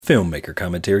Filmmaker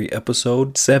Commentary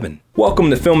Episode 7. Welcome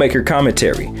to Filmmaker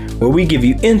Commentary, where we give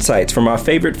you insights from our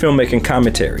favorite filmmaking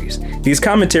commentaries. These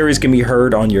commentaries can be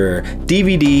heard on your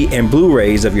DVD and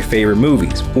Blu-rays of your favorite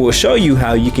movies. We'll show you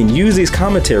how you can use these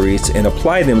commentaries and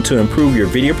apply them to improve your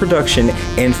video production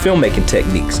and filmmaking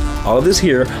techniques. All of this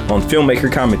here on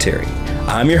Filmmaker Commentary.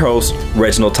 I'm your host,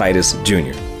 Reginald Titus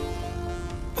Jr.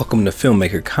 Welcome to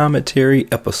Filmmaker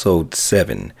Commentary, Episode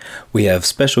 7. We have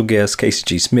special guest Casey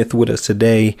G. Smith with us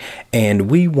today,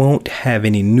 and we won't have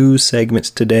any news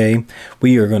segments today.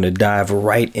 We are going to dive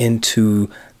right into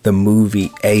the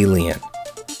movie Alien.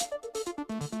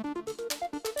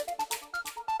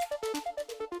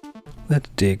 Let's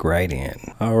dig right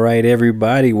in. All right,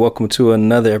 everybody, welcome to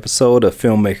another episode of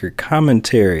Filmmaker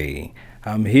Commentary.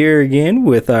 I'm here again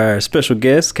with our special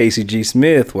guest, Casey G.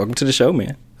 Smith. Welcome to the show,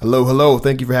 man. Hello.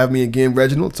 Thank you for having me again,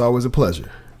 Reginald. It's always a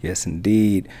pleasure. Yes,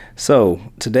 indeed. So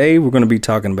today we're going to be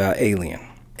talking about Alien.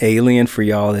 Alien, for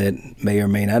y'all that may or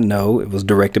may not know, it was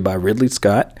directed by Ridley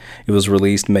Scott. It was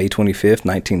released May 25th,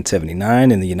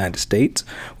 1979 in the United States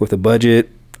with a budget.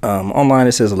 Online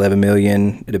it says 11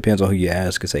 million. It depends on who you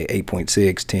ask. It say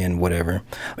 8.6, 10, whatever.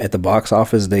 At the box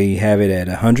office, they have it at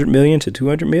 100 million to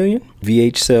 200 million.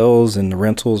 VH sales and the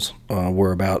rentals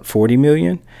were about 40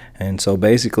 million. And so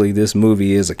basically this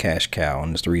movie is a cash cow,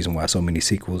 and it's the reason why so many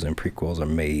sequels and prequels are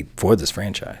made for this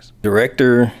franchise.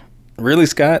 Director Ridley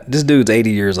Scott, this dude's 80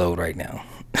 years old right now.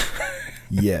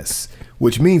 Yes,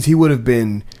 which means he would have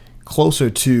been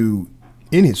closer to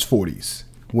in his 40s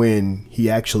when he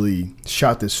actually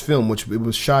shot this film, which it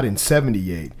was shot in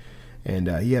 78. And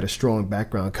he had a strong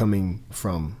background coming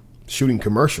from shooting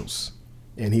commercials.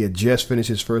 And he had just finished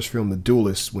his first film, The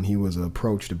Duelist, when he was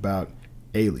approached about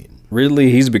Alien.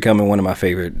 Ridley, he's becoming one of my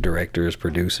favorite directors,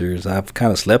 producers. I've kind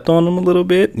of slept on him a little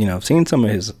bit. You know, I've seen some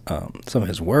of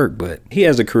his work, but he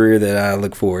has a career that I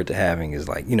look forward to having. Is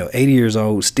like, 80 years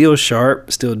old, still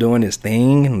sharp, still doing his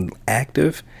thing and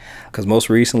active. Because most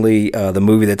recently, the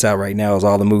movie that's out right now is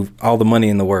All the Money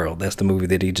in the World. That's the movie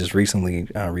that he just recently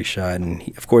reshot, and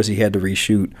of course he had to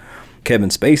reshoot Kevin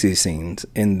Spacey's scenes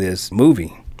in this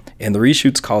movie, and the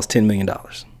reshoots cost $10 million.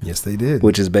 Yes, they did.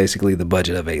 Which is basically the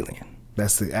budget of Alien.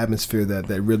 That's the atmosphere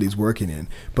that Ridley's working in.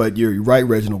 But you're right,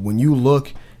 Reginald. When you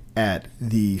look at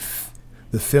the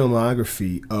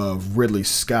filmography of Ridley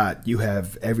Scott, you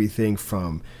have everything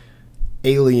from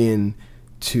Alien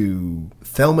to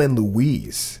Thelma and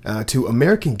Louise to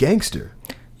American Gangster.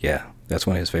 Yeah, that's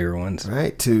one of his favorite ones.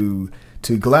 Right, to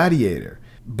Gladiator.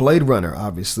 Blade Runner,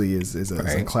 obviously, is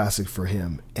a classic for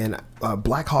him. And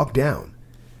Black Hawk Down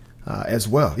as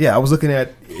well. Yeah, I was looking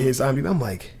at his IMDb. I'm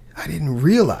like, I didn't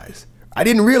realize,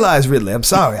 Ridley. I'm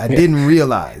sorry. I didn't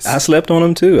realize. I slept on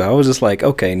him too. I was just like,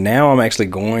 okay, now I'm actually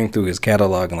going through his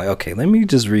catalog and like, okay, let me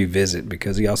just revisit,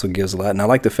 because he also gives a lot. And I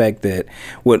like the fact that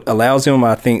what allows him,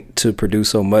 I think, to produce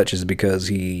so much is because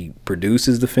he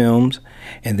produces the films,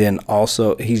 and then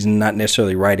also he's not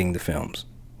necessarily writing the films.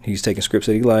 He's taking scripts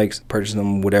that he likes, purchasing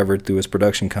them, whatever, through his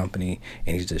production company,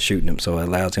 and he's just shooting them. So it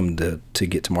allows him to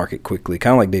get to market quickly.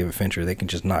 Kind of like David Fincher. They can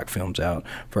just knock films out.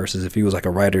 Versus if he was like a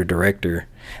writer-director,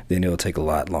 then it'll take a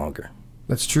lot longer.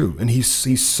 That's true. And he's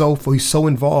so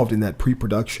involved in that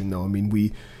pre-production, though. I mean,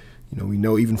 we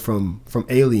know even from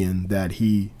Alien that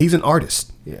he's an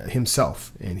artist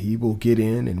himself. And he will get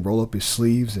in and roll up his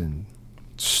sleeves and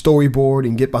storyboard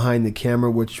and get behind the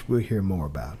camera, which we'll hear more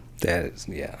about.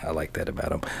 I like that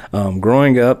about him.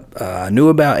 Growing up, I knew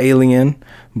about Alien,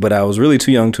 but I was really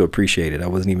too young to appreciate it. I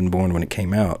wasn't even born when it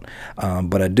came out.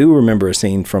 But I do remember a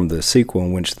scene from the sequel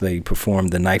in which they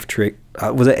performed the knife trick.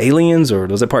 Was it Aliens, or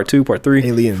was it part 2, part 3?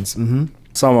 Aliens. Mm-hmm.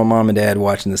 Saw my mom and dad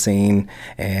watching the scene,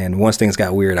 and once things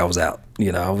got weird, I was out.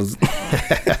 I was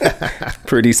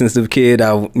pretty sensitive kid.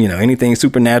 Anything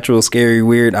supernatural, scary,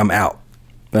 weird, I'm out.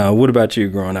 What about you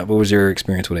growing up? What was your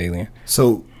experience with Alien?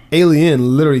 So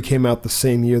Alien literally came out the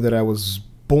same year that I was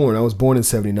born. I was born in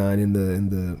 79 in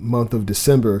the month of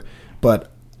December, but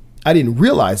I didn't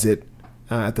realize it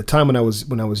at the time when I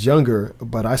was younger.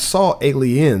 But I saw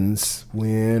Aliens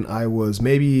when I was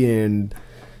maybe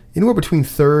anywhere between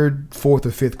 3rd, 4th,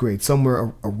 or 5th grade,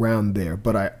 somewhere around there.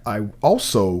 But I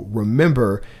also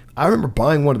remember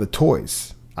buying one of the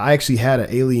toys. I actually had an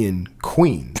Alien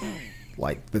Queen,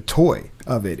 like the toy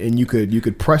of it, and you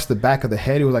could press the back of the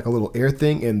head. It was like a little air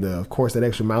thing, and of course that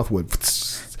extra mouth would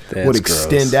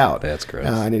extend out. That's gross.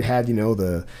 And it had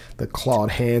the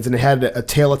clawed hands, and it had a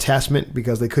tail attachment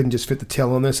because they couldn't just fit the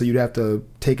tail on there, so you'd have to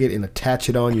take it and attach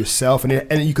it on yourself,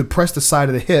 and you could press the side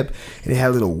of the hip, and it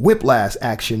had a little whiplash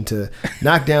action to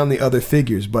knock down the other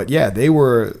figures. But yeah, they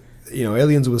were,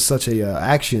 Aliens was such a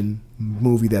action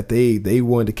movie that they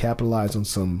wanted to capitalize on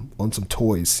some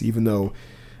toys, even though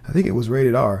I think it was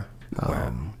rated R.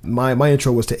 Wow. My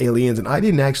intro was to Aliens, and I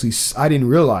didn't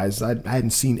realize I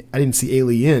didn't see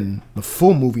Alien, the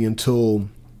full movie, until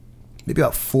maybe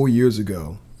about 4 years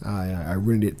ago. I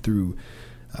rented it through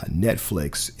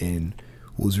Netflix and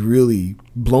was really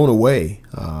blown away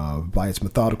by its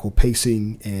methodical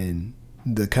pacing and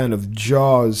the kind of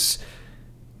Jaws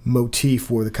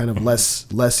motif, or the kind of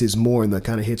less is more, in the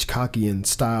kind of Hitchcockian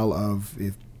style of,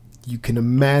 if you can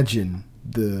imagine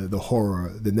the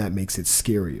horror, then that makes it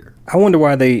scarier. I wonder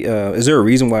why they is there a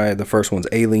reason why the first one's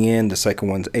Alien, the second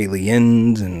one's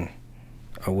Aliens, and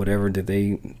or whatever? Did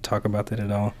they talk about that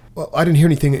at all? Well, I didn't hear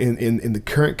anything in the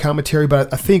current commentary,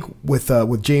 but I think with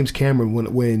James Cameron,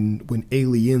 when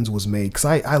Aliens was made, because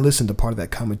I listened to part of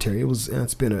that commentary.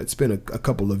 It's been a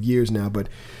couple of years now, but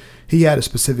he had a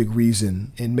specific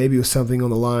reason, and maybe it was something on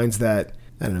the lines that,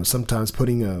 I don't know, sometimes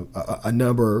putting a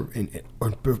number or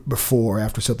before or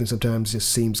after something sometimes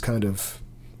just seems kind of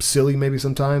silly maybe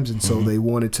sometimes, and so they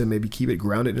wanted to maybe keep it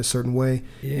grounded in a certain way.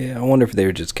 Yeah, I wonder if they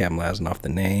were just capitalizing off the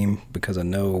name, because I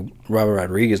know Robert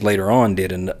Rodriguez later on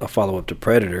did a follow-up to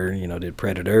Predator, did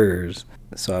Predators.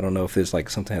 So I don't know if there's like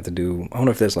something have to do, I don't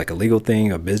know if there's like a legal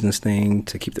thing, a business thing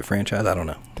to keep the franchise. I don't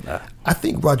know. I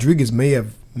think Rodriguez may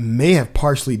have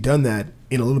partially done that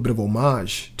in a little bit of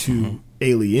homage to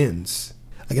Aliens.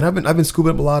 Again, I've been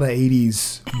scooping up a lot of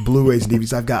 80s Blu-rays and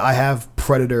DVDs. I have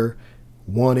Predator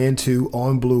 1 and 2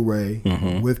 on Blu-ray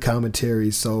with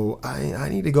commentaries, so I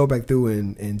need to go back through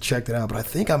and check that out. But I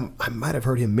think I might have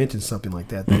heard him mention something like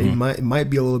that it might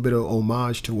be a little bit of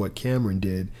homage to what Cameron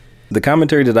did. The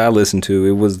commentary that I listened to,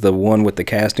 it was the one with the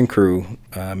cast and crew,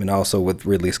 and also with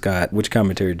Ridley Scott. Which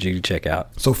commentary did you check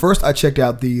out? So first I checked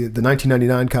out the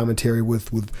 1999 commentary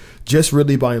with just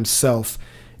Ridley by himself.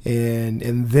 And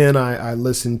then I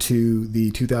listened to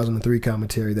the 2003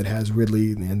 commentary that has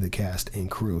Ridley and the cast and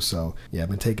crew. So, yeah, I've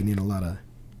been taking in a lot of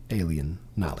Alien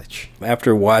knowledge.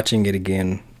 After watching it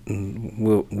again,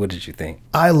 what did you think?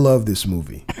 I love this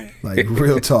movie. Like,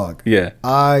 real talk. Yeah.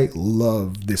 I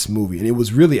love this movie. And it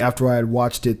was really after I had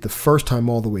watched it the first time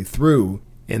all the way through,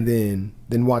 and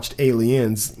then watched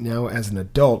Aliens, now as an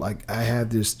adult, like, I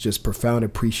had this just profound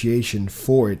appreciation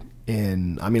for it.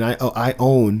 And, I mean, I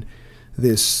own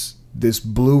this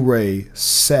Blu-ray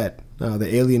set,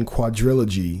 the Alien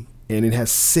Quadrilogy, and it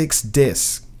has 6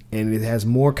 discs, and it has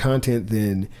more content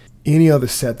than any other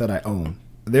set that I own.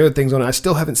 There are things on it I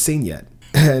still haven't seen yet,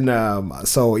 and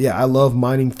so yeah, I love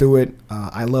mining through it.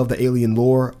 I love the Alien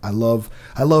lore. I love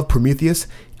Prometheus.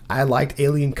 I liked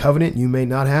Alien Covenant. You may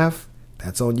not have.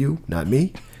 That's on you, not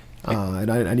me.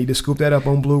 And I need to scoop that up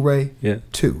on Blu-ray. Yeah.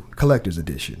 2 collector's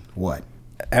edition. What?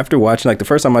 After watching, like the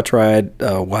first time I tried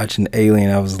watching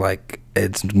Alien, I was like,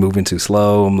 it's moving too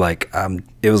slow. I'm like,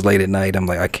 it was late at night. I'm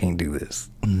like, I can't do this.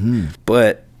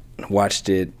 But watched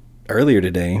it earlier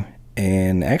today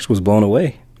and actually was blown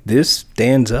away. This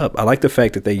stands up. I like the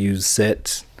fact that they use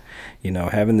sets.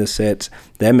 Having the sets,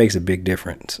 that makes a big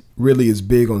difference. Really is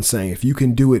big on saying, if you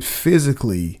can do it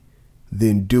physically,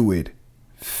 then do it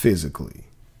physically.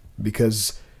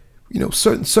 Because,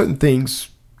 certain things,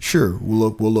 sure,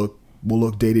 will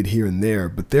look dated here and there,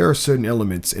 but there are certain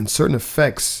elements and certain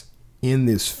effects in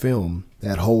this film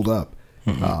that hold up.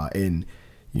 And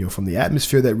from the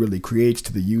atmosphere that really creates,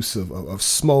 to the use of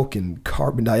smoke and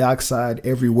carbon dioxide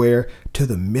everywhere, to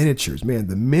the miniatures. Man,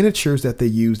 the miniatures that they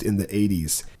used in the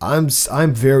 80s,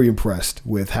 I'm very impressed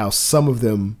with how some of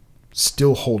them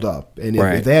still hold up. And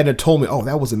if they hadn't told me, oh,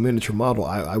 that was a miniature model,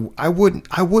 I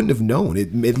wouldn't have known.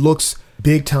 It looks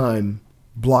big time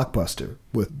blockbuster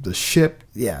with the ship.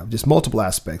 Yeah, just multiple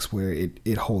aspects where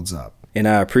it holds up. And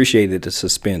I appreciated the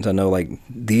suspense. I know, like,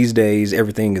 these days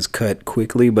everything is cut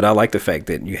quickly, but I like the fact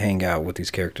that you hang out with these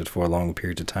characters for a long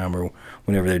period of time, or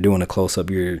whenever they're doing a close-up,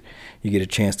 you get a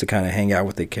chance to kind of hang out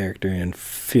with the character and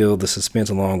feel the suspense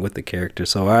along with the character.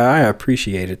 So I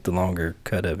appreciated the longer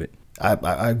cut of it.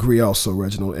 I agree also,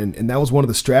 Reginald. And that was one of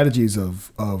the strategies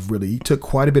of really, he took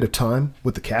quite a bit of time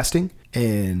with the casting.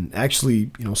 And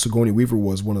actually, Sigourney Weaver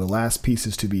was one of the last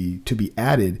pieces to be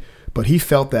added. But he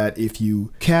felt that if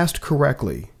you cast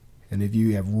correctly and if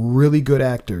you have really good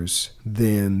actors,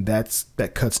 then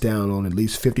that cuts down on at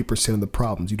least 50% of the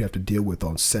problems you'd have to deal with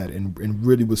on set, and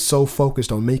really was so focused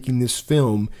on making this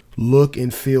film look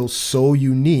and feel so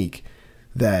unique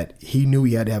that he knew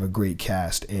he had to have a great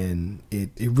cast, and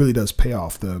it really does pay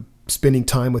off. The spending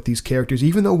time with these characters,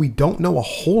 even though we don't know a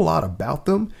whole lot about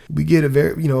them, we get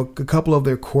a couple of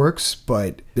their quirks,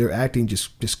 but their acting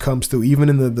just comes through, even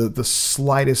in the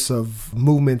slightest of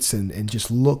movements and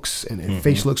just looks and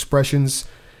facial expressions.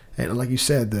 And like you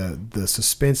said, the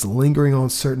suspense lingering on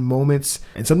certain moments,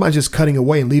 and sometimes just cutting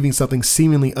away and leaving something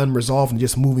seemingly unresolved and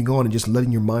just moving on and just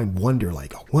letting your mind wonder,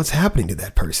 like, what's happening to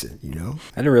that person, you know?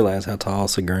 I didn't realize how tall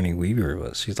Sigourney Weaver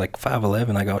was. She's like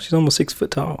 5'11". I go, she's almost 6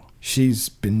 foot tall. She's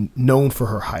been known for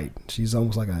her height. She's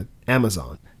almost like an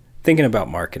Amazon. Thinking about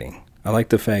marketing, I like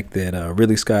the fact that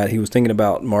Ridley Scott, he was thinking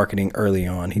about marketing early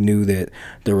on. He knew that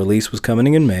the release was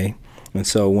coming in May. And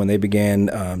so when they began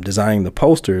designing the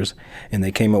posters and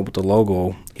they came up with the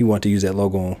logo, he wanted to use that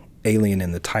logo Alien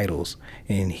in the titles,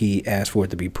 and he asked for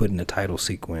it to be put in the title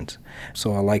sequence.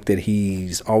 So I like that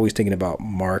he's always thinking about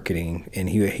marketing, and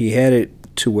he had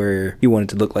it to where he wanted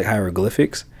to look like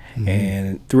hieroglyphics. Mm-hmm.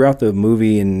 And throughout the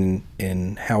movie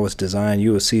and how it's designed,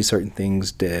 you will see certain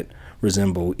things that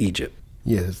resemble Egypt.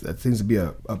 Yes, that seems to be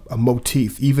a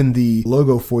motif. Even the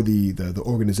logo for the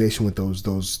organization with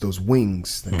those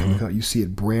wings that come out, you see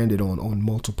it branded on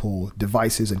multiple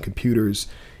devices and computers.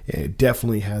 It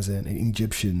definitely has an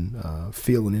Egyptian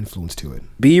feel and influence to it.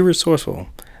 Be resourceful.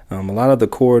 A lot of the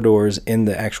corridors in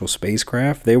the actual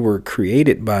spacecraft, they were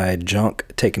created by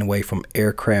junk taken away from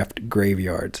aircraft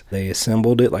graveyards. They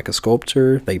assembled it like a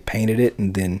sculpture, they painted it,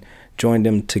 and then joined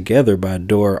them together by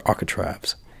door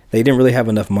architraves. They didn't really have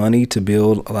enough money to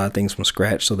build a lot of things from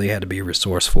scratch, so they had to be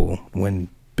resourceful when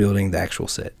building the actual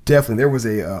set. Definitely. There was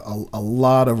a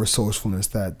lot of resourcefulness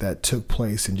that took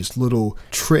place and just little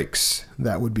tricks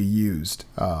that would be used.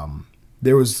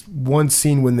 There was one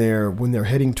scene when they're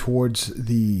heading towards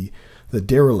the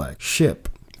derelict ship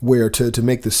where to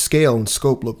make the scale and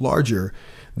scope look larger,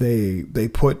 they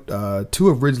put two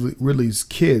of Ridley's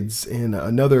kids and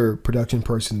another production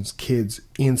person's kids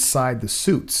inside the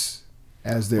suits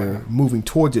as they're moving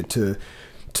towards it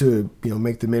to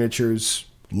make the miniatures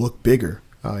look bigger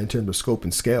in terms of scope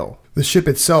and scale. The ship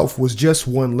itself was just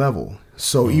one level,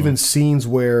 so even scenes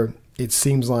where it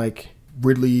seems like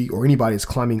Ridley or anybody is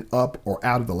climbing up or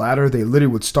out of the ladder, they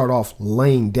literally would start off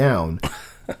laying down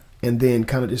and then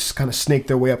kind of snake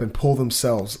their way up and pull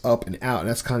themselves up and out. And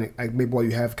that's kind of like maybe why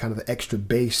you have kind of the extra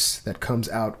base that comes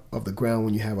out of the ground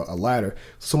when you have a ladder.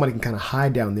 Somebody can kind of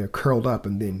hide down there curled up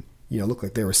and then look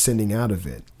like they were ascending out of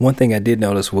it. One thing I did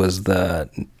notice was the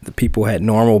people had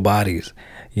normal bodies.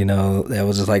 That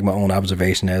was just like my own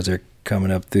observation as they're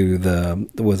coming up through the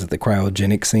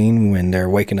cryogenic scene when they're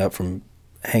waking up from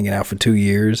hanging out for 2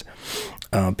 years.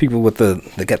 People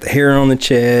they got the hair on the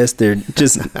chest. They're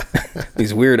just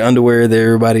these weird underwear that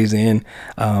everybody's in.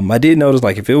 I did notice,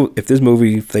 like, if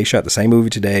they shot the same movie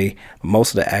today,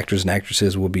 most of the actors and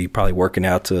actresses will be probably working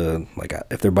out to, like,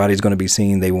 if their body's going to be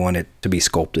seen, they want it to be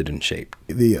sculpted and shaped.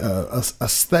 The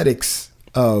aesthetics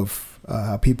of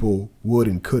how people would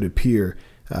and could appear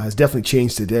has definitely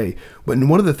changed today. But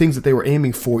one of the things that they were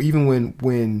aiming for, even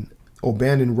when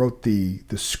O'Bannon wrote the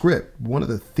script, one of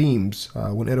the themes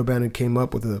when Ed O'Bannon came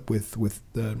up with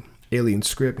the Alien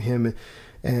script, him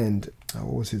and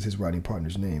what was his writing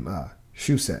partner's name?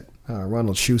 Shusett,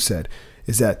 Ronald Shusett,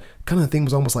 is that kind of thing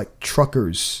was almost like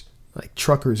truckers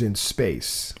in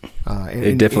space.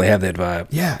 They definitely have that vibe.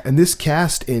 Yeah, and this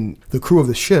cast and the crew of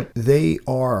the ship,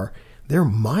 they're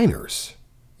miners.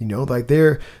 Like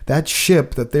that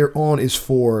ship that they're on is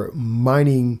for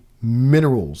mining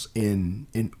minerals in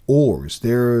ores.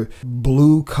 They're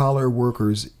blue collar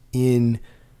workers in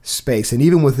space, and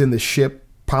even within the ship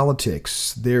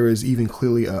politics, there is even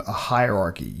clearly a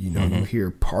hierarchy. You hear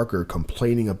Parker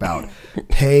complaining about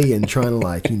pay and trying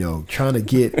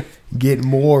to get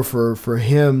more for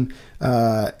him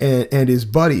and his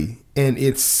buddy, and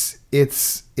it's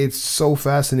so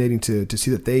fascinating to see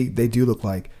that they do look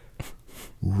like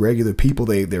regular people.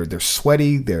 They're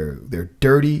sweaty, they're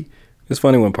dirty. It's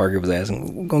funny when Parker was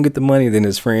asking, "We're gonna get the money," then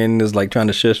his friend is like trying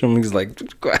to shush him. He's like,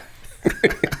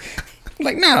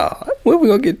 "Like, no, when we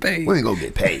gonna get paid? We ain't gonna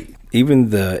get paid." Even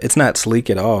it's not sleek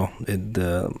at all.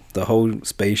 The whole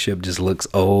spaceship just looks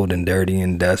old and dirty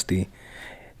and dusty.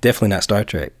 Definitely not Star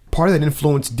Trek. Part of that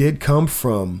influence did come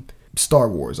from Star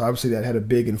Wars. Obviously, that had a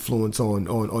big influence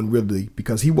on Ridley,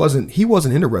 because he wasn't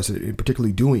interested in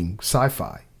particularly doing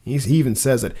sci-fi. He even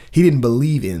says that he didn't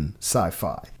believe in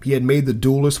sci-fi. He had made The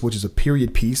Duelist, which is a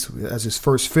period piece, as his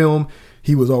first film.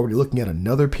 He was already looking at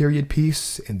another period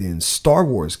piece, and then Star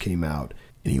Wars came out,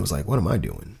 and he was like, "What am I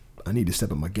doing? I need to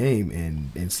step up my game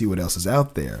and see what else is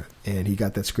out there." And he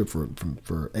got that script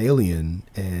for Alien,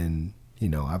 and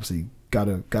obviously got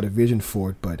a vision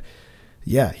for it. But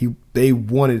yeah, they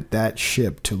wanted that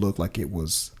ship to look like it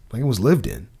was lived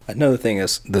in. Another thing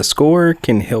is the score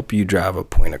can help you drive a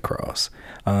point across.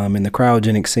 In the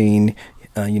cryogenic scene,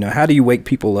 how do you wake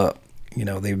people up?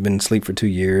 they've been asleep for 2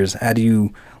 years. How do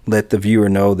you let the viewer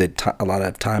know that a lot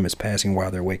of time is passing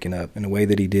while they're waking up? And the way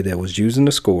that he did that was using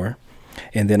the score.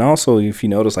 And then also, if you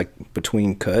notice, like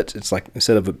between cuts, it's like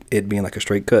instead of it being like a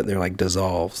straight cut, they're like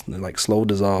dissolves. They're like slow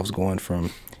dissolves going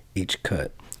from each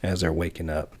cut as they're waking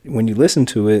up. When you listen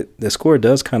to it, the score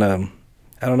does kind of,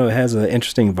 I don't know, it has an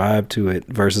interesting vibe to it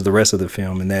versus the rest of the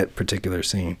film in that particular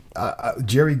scene.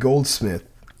 Jerry Goldsmith,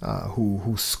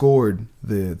 who scored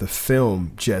the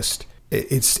film, just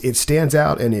it stands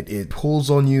out and it pulls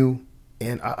on you.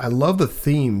 And I love the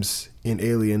themes in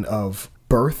Alien of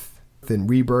birth and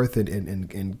rebirth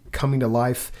and coming to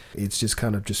life. It's just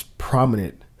kind of just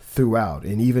prominent throughout.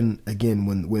 And even again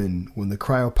when the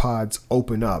cryopods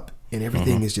open up and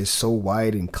everything is just so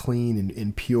white and clean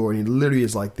and pure, and it literally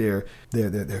is like they're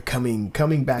coming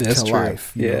back That's to true.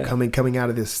 life, coming out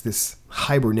of this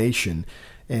hibernation.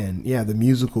 And the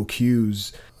musical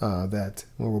cues that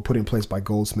were put in place by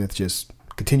Goldsmith just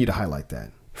continue to highlight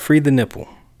that. Free the nipple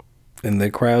in the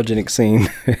cryogenic scene.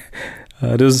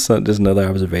 There's another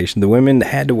observation. The women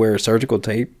had to wear surgical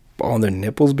tape on their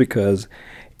nipples because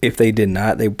if they did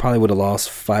not, they probably would have lost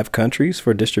 5 countries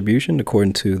for distribution,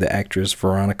 according to the actress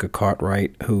Veronica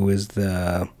Cartwright, who is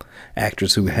the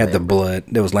actress who had the blood.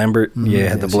 There was Lambert.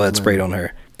 Had the blood sprayed on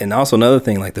her. And also another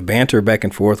thing, like the banter back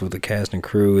and forth with the cast and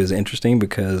crew is interesting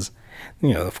because,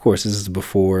 of course, this is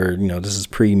before, this is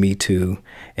pre-Me Too.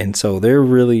 And so they're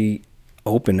really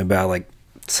open about like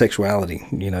sexuality.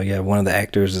 One of the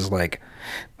actors is like,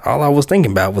 all I was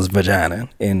thinking about was vagina,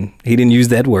 and he didn't use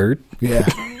that word. Yeah.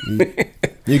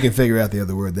 You can figure out the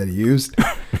other word that he used.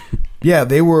 Yeah,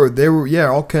 they were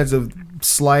all kinds of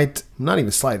not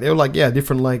even slight. They were like,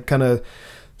 different like kind of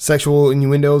sexual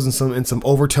innuendos and some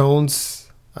overtones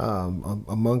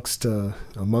amongst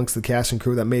the cast and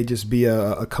crew that may just be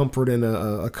a comfort and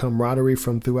a camaraderie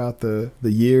from throughout the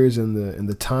years and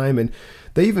the time. And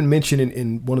they even mentioned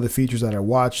in one of the features that I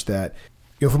watched that,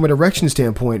 from a direction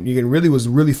standpoint, you can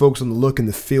really focus on the look and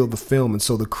the feel of the film. And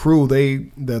so the crew,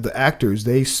 the actors,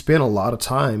 they spent a lot of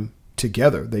time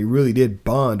together. They really did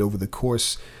bond over the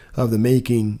course of the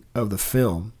making of the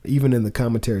film. Even in the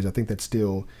commentaries, I think that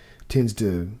still tends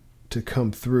to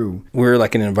come through. We're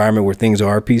like in an environment where things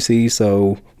are PC,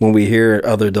 so when we hear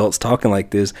other adults talking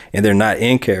like this and they're not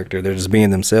in character, they're just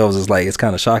being themselves, it's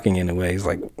kind of shocking in a way. It's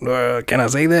like, can I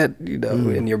say that?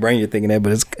 In your brain you're thinking that,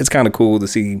 but it's kind of cool to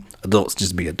see adults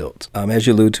just be adults. As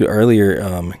you alluded to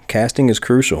earlier, casting is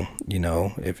crucial.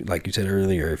 If, like you said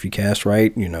earlier, if you cast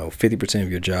right, 50% of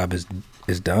your job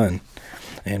is done.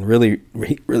 And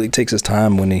he really takes his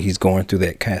time when he's going through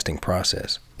that casting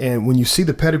process. And when you see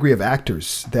the pedigree of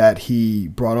actors that he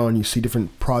brought on, you see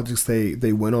different projects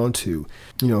they went on to.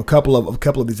 A couple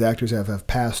of these actors have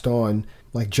passed on,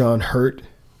 like John Hurt,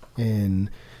 and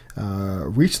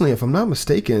recently, if I'm not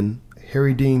mistaken,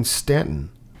 Harry Dean Stanton.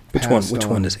 Which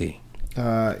one is he?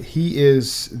 He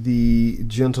is the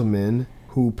gentleman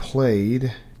who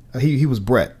played. He was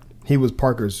Brett. He was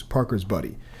Parker's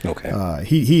buddy. Okay.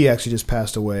 He actually just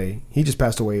passed away. He just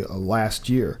passed away last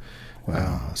year.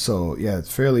 Wow. So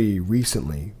it's fairly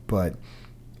recently. But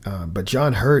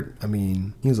John Hurt,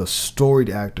 he's a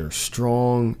storied actor,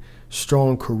 strong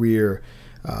career.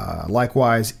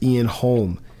 Likewise, Ian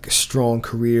Holm, strong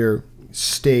career,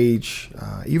 stage.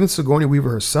 Even Sigourney Weaver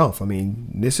herself.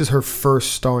 This is her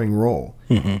first starring role,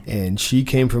 and she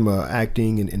came from a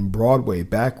acting and Broadway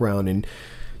background, and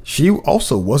she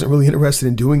also wasn't really interested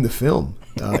in doing the film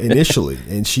initially,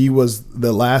 and she was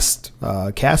the last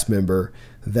cast member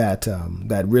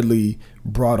that Ridley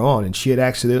brought on. And she had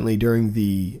accidentally, during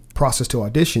the process to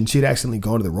audition, she had accidentally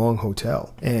gone to the wrong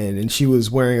hotel, and she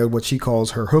was wearing what she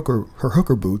calls her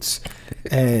hooker boots.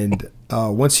 And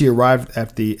once she arrived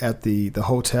at the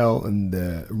hotel,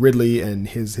 and Ridley and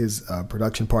his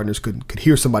production partners could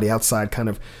hear somebody outside kind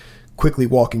of quickly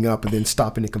walking up and then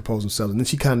stopping to compose themselves. And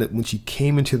then when she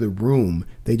came into the room,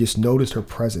 they just noticed her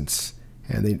presence,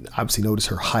 and they obviously noticed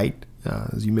her height.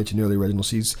 As you mentioned earlier, Reginald,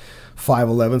 she's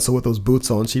 5'11", so with those boots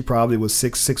on, she probably was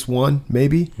 6'1",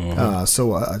 maybe.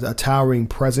 So a towering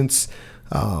presence.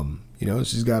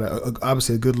 She's got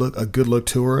obviously a good look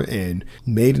to her, and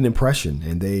made an impression.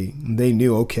 And they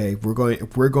knew, okay, if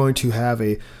we're going to have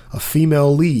a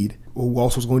female lead who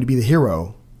also is going to be the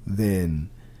hero,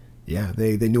 then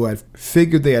they knew. I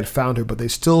figured they had found her, but they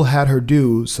still had her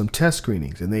do some test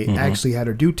screenings, and they actually had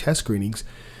her do test screenings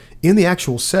in the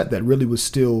actual set that really was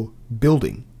still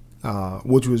building,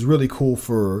 which was really cool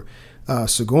for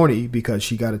Sigourney, because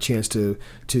she got a chance to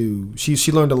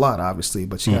she learned a lot, obviously,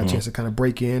 but she got a chance to kind of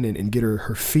break in and get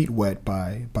her feet wet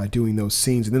by doing those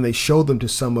scenes. And then they showed them to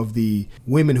some of the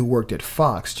women who worked at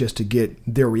Fox just to get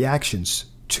their reactions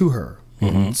to her.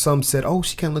 And some said, "Oh,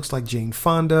 she kind of looks like Jane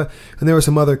Fonda," and there were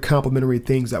some other complimentary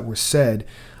things that were said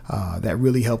that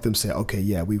really helped them say, "Okay,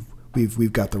 yeah,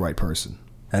 we've got the right person."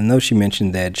 I know she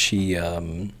mentioned that she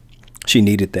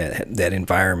needed that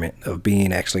environment of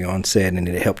being actually on set, and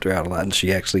it helped her out a lot. And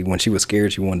she actually, when she was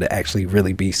scared, she wanted to actually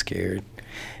really be scared.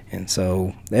 And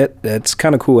so that's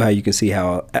kind of cool how you can see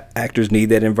how actors need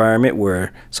that environment,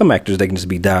 where some actors, they can just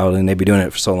be dialed in. They've been doing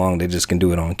it for so long, they just can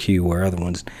do it on cue, where other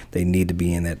ones, they need to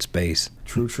be in that space.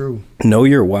 True. Know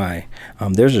your why.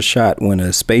 There's a shot when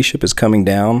a spaceship is coming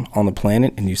down on the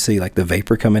planet and you see like the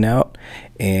vapor coming out,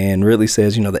 and Ridley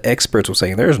says, the experts will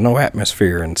say there's no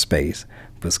atmosphere in space.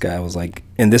 But Scott was like,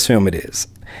 in this film it is.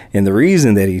 And the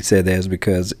reason that he said that is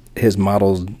because his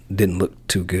models didn't look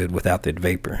too good without that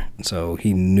vapor. So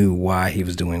he knew why he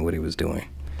was doing what he was doing.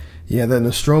 Yeah, the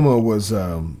Nostromo was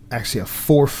actually a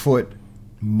 4-foot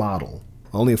model.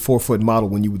 Only a 4-foot model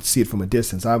when you would see it from a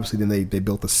distance. Obviously, then they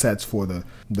built the sets for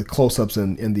the close-ups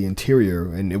in the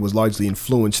interior, and it was largely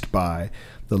influenced by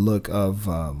the look of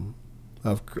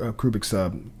Kubrick's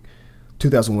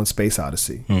 2001 Space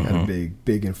Odyssey. Had a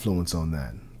big influence on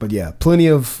that. But yeah, plenty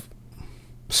of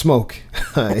smoke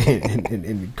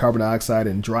and carbon dioxide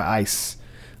and dry ice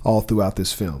all throughout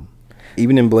this film.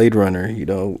 Even in Blade Runner,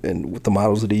 and with the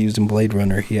models that he used in Blade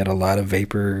Runner, he had a lot of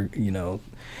vapor,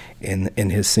 in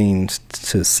his scenes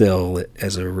to sell it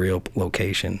as a real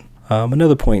location.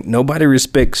 Another point, nobody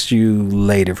respects you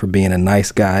later for being a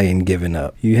nice guy and giving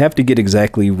up. You have to get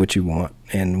exactly what you want.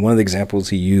 And one of the examples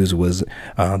he used was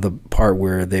the part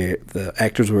where the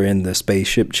actors were in the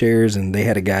spaceship chairs and they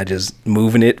had a guy just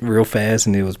moving it real fast,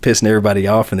 and it was pissing everybody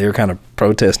off, and they were kind of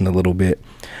protesting a little bit.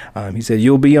 He said,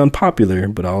 "You'll be unpopular,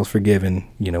 but all's forgiven,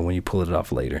 when you pull it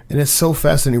off later." And it's so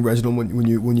fascinating, Reginald,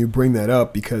 when you bring that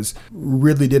up, because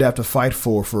Ridley did have to fight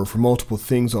for multiple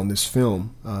things on this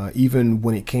film. Even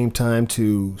when it came time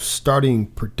to starting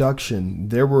production,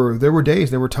 there were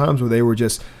times where they were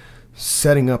just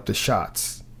setting up the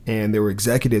shots, and there were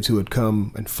executives who had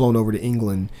come and flown over to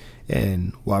England,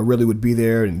 and while Ridley would be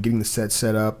there and getting the set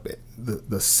set up,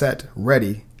 the set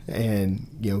ready, and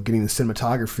getting the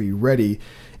cinematography ready,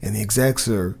 and the execs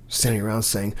are standing around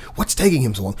saying, "What's taking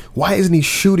him so long? Why isn't he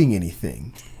shooting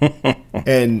anything?"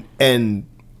 and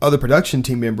other production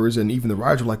team members and even the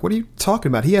writers were like, "What are you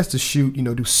talking about? He has to shoot,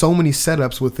 do so many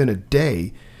setups within a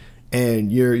day."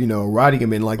 And you're, riding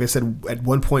him in. Like they said, at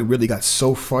one point, really got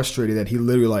so frustrated that he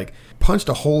literally punched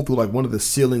a hole through one of the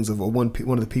ceilings of one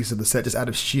of the pieces of the set just out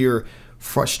of sheer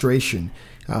frustration.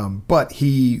 But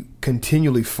he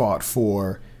continually fought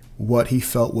for what he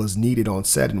felt was needed on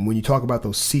set. And when you talk about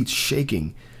those seats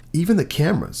shaking, even the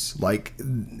cameras,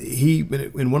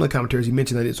 in one of the commentaries, he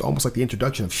mentioned that it's almost like the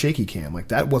introduction of shaky cam. Like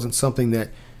that wasn't something that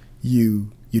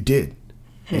you did.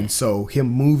 And so him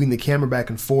moving the camera back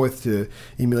and forth to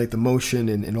emulate the motion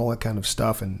and all that kind of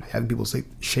stuff, and having people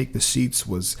shake the seats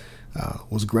was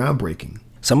groundbreaking.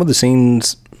 Some of the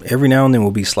scenes every now and then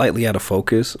will be slightly out of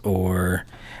focus, or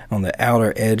on the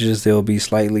outer edges they'll be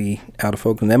slightly out of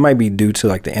focus. And that might be due to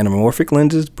the anamorphic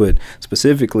lenses, but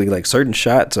specifically certain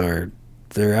shots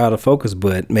they're out of focus,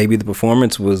 but maybe the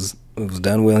performance was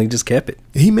done well and he just kept it.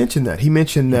 He mentioned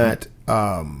that.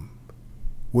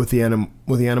 With the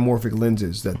anamorphic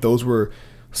lenses, that those were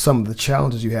some of the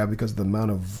challenges you have because of the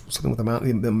amount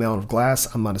of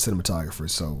glass. I'm not a cinematographer,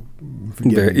 so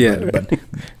forgive me. Yeah.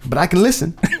 But I can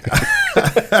listen.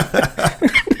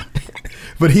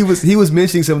 But he was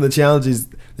mentioning some of the challenges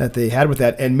that they had with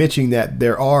that, and mentioning that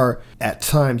there are at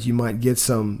times you might get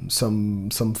some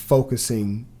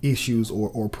focusing issues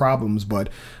or problems, but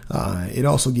it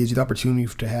also gives you the opportunity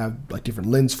to have different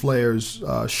lens flares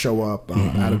show up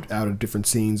out of different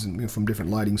scenes and from different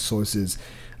lighting sources.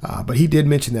 But he did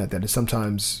mention that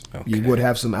sometimes you would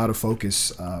have some out of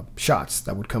focus shots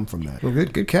that would come from that. Well,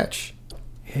 good catch.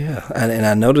 Yeah, and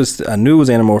I knew it was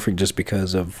anamorphic just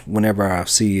because of whenever I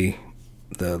see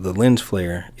the lens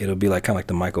flare, it'll be kind of like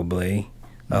the Michael Bay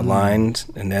lines,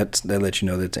 and that lets you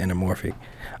know that it's anamorphic.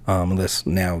 Unless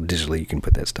now digitally you can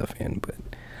put that stuff in. But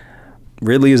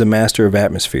Ridley is a master of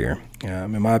atmosphere.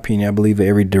 In my opinion, I believe that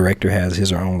every director has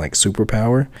his or own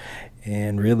superpower,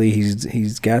 and really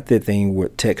he's got that thing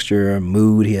with texture,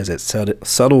 mood. He has that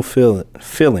subtle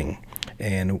feeling,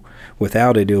 and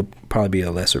without it, it'll probably be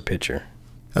a lesser picture.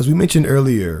 As we mentioned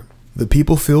earlier, the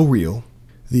people feel real.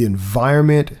 The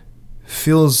environment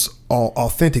feels all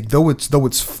authentic, though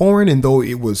it's foreign, and though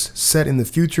it was set in the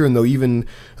future, and though even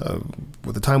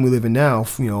with the time we live in now,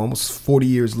 almost 40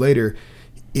 years later,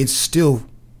 it's still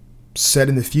set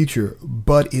in the future,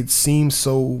 but it seems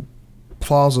so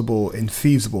plausible and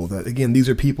feasible. That again, these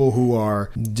are people who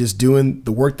are just doing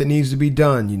the work that needs to be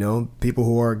done. You know, people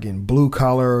who are again blue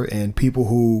collar and people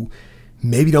who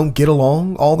maybe don't get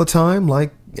along all the time.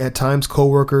 Like at times,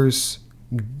 coworkers,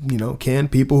 you know,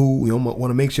 people who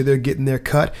want to make sure they're getting their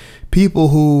cut. People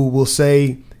who will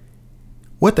say,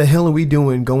 "What the hell are we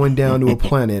doing going down to a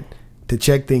planet to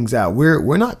check things out?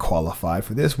 We're not qualified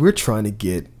for this. We're trying to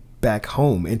get back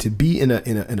home and to be in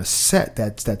a set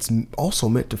that's also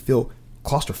meant to feel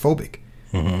claustrophobic."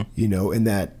 Mm-hmm. You know, and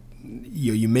that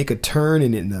you make a turn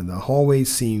and the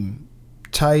hallways seem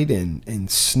tight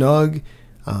and snug.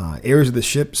 Areas of the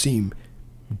ship seem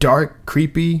dark,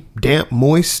 creepy, damp,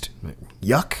 moist.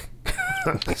 Yuck.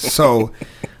 So,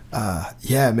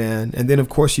 yeah, man. And then of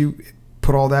course you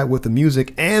put all that with the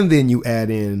music, and then you add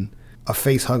in a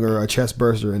face hugger, a chest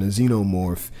burster, and a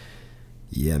xenomorph.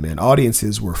 Yeah, man.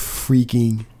 Audiences were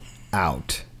freaking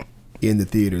out in the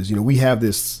theaters. You know, we have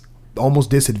this almost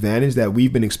disadvantage that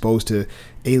we've been exposed to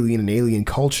alien and alien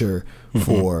culture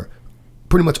for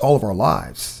pretty much all of our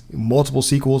lives. Multiple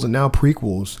sequels and now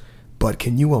prequels. But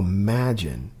can you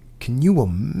imagine? Can you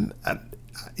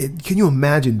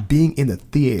imagine being in the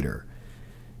theater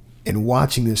and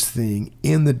watching this thing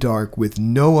in the dark with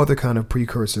no other kind of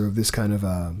precursor of this kind of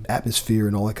atmosphere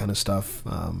and all that kind of stuff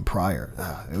prior?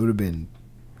 It would have been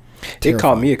terrifying. It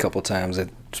caught me a couple times,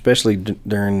 especially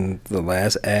during the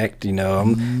last act. You know,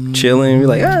 I'm chilling, be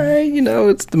like, all right, you know,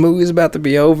 it's the movie's about to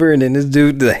be over, and then this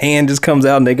dude, the hand just comes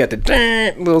out, and they got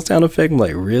the little sound effect. I'm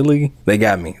like, really? They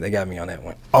got me on that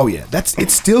one. Oh yeah,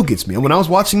 it still gets me. And when I was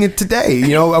watching it today, you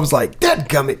know, I was like, that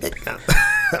gummit.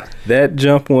 That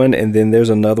jump one, and then there's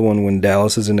another one when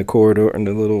Dallas is in the corridor in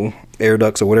the little air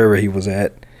ducts or whatever he was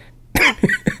at.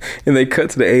 And they cut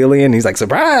to the alien. He's like,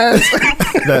 surprise!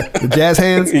 the jazz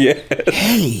hands? Yeah.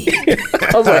 Hey!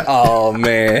 I was like, oh,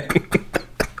 man.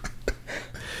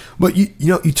 But, you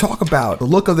know, you talk about the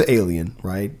look of the alien,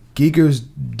 right? Giger's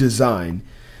design.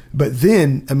 But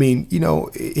then, I mean, you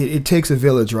know, it takes a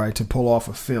village, right, to pull off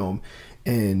a film.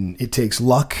 And it takes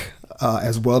luck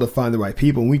as well to find the right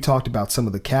people. And we talked about some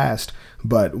of the cast,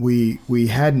 but we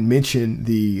hadn't mentioned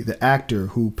the actor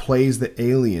who plays the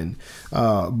alien,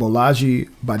 Bolaji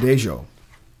Badejo.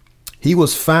 He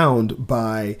was found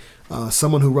by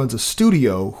someone who runs a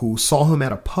studio who saw him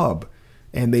at a pub,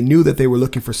 and they knew that they were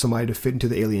looking for somebody to fit into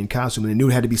the alien costume, and they knew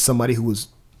it had to be somebody who was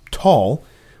tall,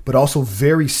 but also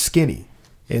very skinny.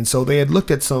 And so they had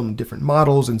looked at some different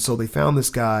models, and so they found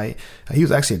this guy. He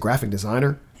was actually a graphic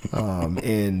designer.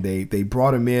 And they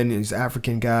brought him in. He's an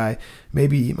African guy.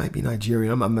 Maybe he might be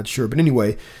Nigerian. I'm not sure. But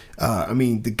anyway, I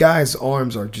mean, the guy's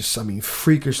arms are just, I mean,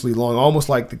 freakishly long, almost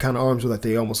like the kind of arms where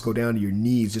they almost go down to your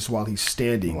knees just while he's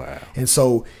standing. Wow. And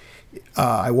so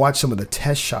I watched some of the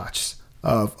test shots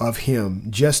of him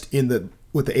just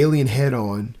with the alien head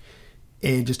on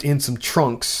and just in some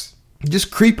trunks,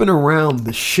 just creeping around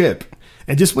the ship.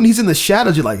 And just when he's in the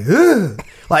shadows, you're like, ugh.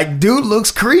 Like, dude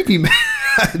looks creepy, man.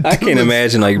 I can't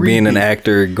imagine like being an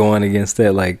actor going against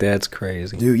that. Like, that's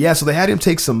crazy. Dude, yeah. So they had him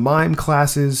take some mime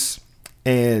classes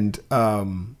and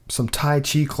some Tai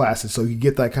Chi classes so you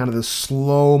get that kind of the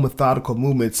slow, methodical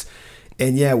movements.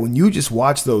 And yeah, when you just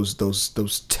watch those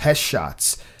test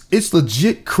shots, it's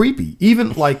legit creepy.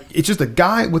 Even like it's just a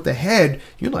guy with a head.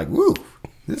 You're like, woo,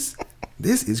 this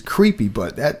is creepy.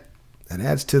 But that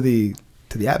adds to the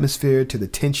atmosphere, to the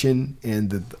tension, and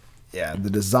the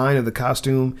design of the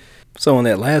costume. So in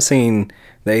that last scene,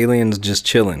 the alien's just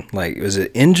chilling. Like, is it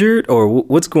injured or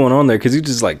what's going on there? Because he's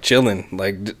just like chilling,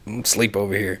 like sleep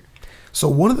over here. So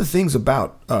one of the things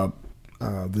about the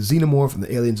xenomorph and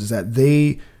the aliens is that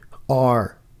they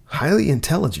are highly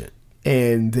intelligent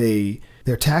and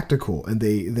they're tactical and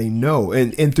they know.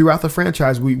 And throughout the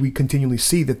franchise, we continually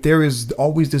see that there is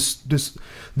always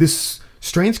this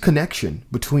strange connection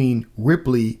between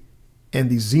Ripley and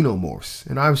these xenomorphs.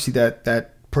 And obviously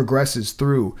that progresses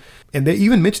through. And they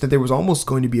even mentioned that there was almost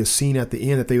going to be a scene at the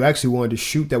end that they actually wanted to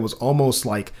shoot that was almost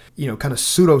like, you know, kind of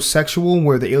pseudo-sexual,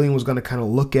 where the alien was going to kind of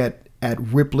look at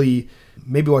Ripley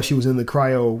maybe while she was in the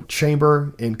cryo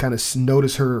chamber and kind of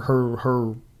notice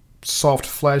her soft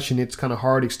flesh and its kind of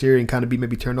hard exterior and kind of be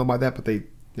maybe turned on by that. But the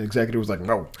executive was like,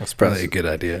 no. That's probably a good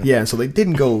idea. Yeah, so they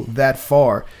didn't go that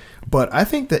far. But I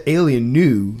think the alien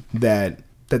knew that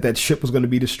ship was going to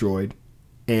be destroyed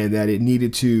and that it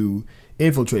needed to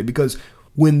infiltrate, because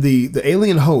when the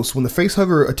alien host, when the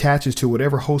facehugger attaches to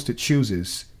whatever host it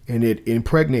chooses and it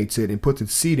impregnates it and puts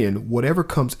its seed in, whatever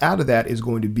comes out of that is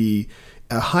going to be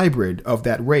a hybrid of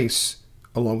that race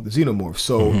along with the xenomorph.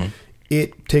 So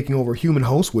it taking over human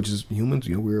host, which is humans,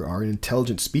 you know, we are an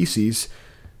intelligent species,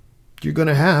 you're going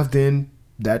to have then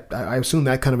that I assume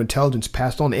that kind of intelligence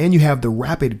passed on, and you have the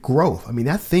rapid growth. I mean,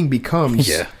 that thing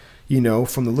becomes,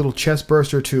 from the little chest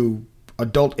burster to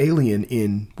adult alien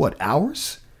in what,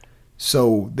 hours?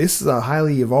 So this is a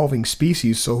highly evolving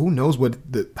species. So who knows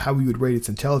how we would rate its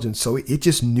intelligence? So it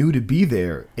just knew to be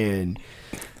there and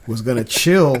was gonna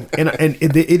chill, and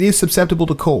it is susceptible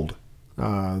to cold.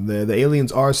 The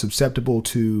aliens are susceptible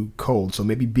to cold. So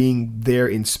maybe being there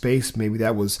in space, maybe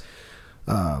that was,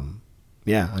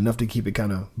 enough to keep it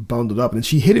kind of bundled up. And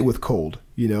she hit it with cold,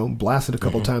 blasted a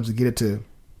couple times to get it to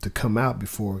come out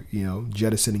before,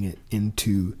 jettisoning it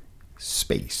into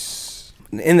space.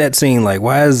 In that scene, like,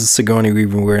 why is Sigourney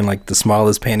Weaver wearing like the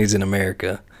smallest panties in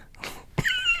America?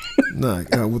 No,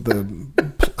 with the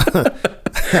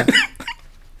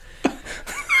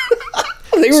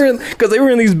they were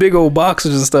in these big old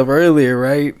boxes and stuff earlier,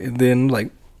 right? And then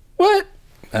like, what?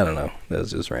 I don't know.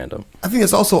 That's just random. I think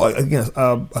it's also again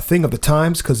a thing of the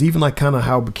times, because even like kind of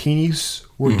how bikinis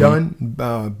were done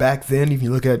back then. If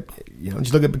you look at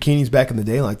just look at bikinis back in the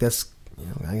day, like that's.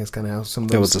 I guess kind of how some of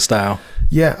those... That was the style.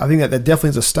 Yeah, I think that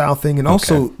definitely is a style thing. And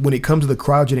also, when it comes to the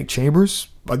cryogenic chambers,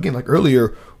 again, like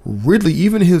earlier, Ridley,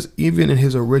 even in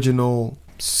his original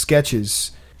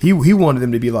sketches, he wanted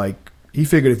them to be like, he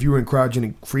figured if you were in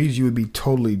cryogenic freeze, you would be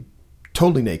totally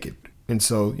naked. And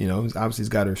so, obviously he's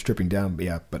got her stripping down.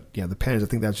 But the panties, I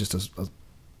think that's just a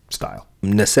style.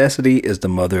 Necessity is the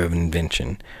mother of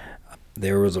invention.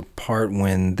 There was a part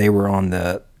when they were on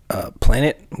the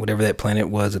planet, whatever that planet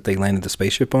was that they landed the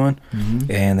spaceship on,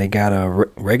 and they got a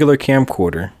regular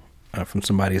camcorder from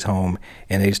somebody's home,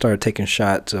 and they started taking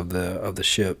shots of the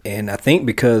ship. And I think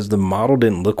because the model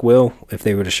didn't look well, if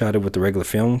they would have shot it with the regular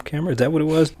film camera, is that what it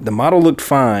was? The model looked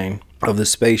fine of the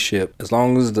spaceship as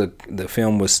long as the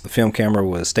film camera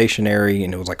was stationary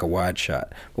and it was like a wide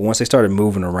shot. But once they started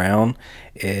moving around,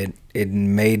 it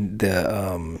made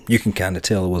the you can kind of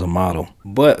tell it was a model.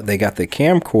 But they got the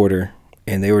camcorder,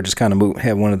 and they were just kind of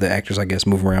had one of the actors, I guess,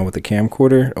 moving around with the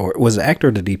camcorder, or was the actor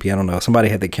or the DP? I don't know. Somebody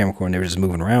had the camcorder and they were just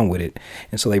moving around with it.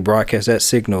 And so they broadcast that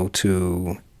signal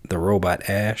to the robot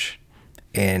Ash,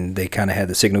 and they kind of had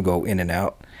the signal go in and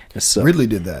out. And so, Ridley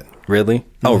did that. Ridley?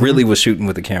 Oh, Ridley was shooting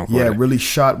with the camcorder. Yeah, Ridley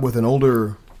shot with an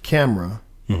older camera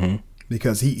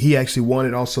because he actually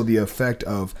wanted also the effect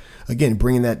of, again,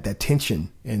 bringing that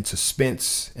tension and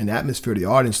suspense and atmosphere to the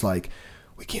audience. Like,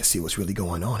 we can't see what's really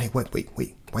going on. Hey, wait.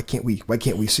 Why can't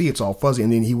we see? It's all fuzzy.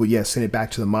 And then he would, send it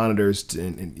back to the monitors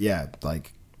and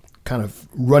like kind of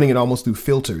running it almost through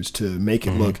filters to make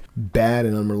it look bad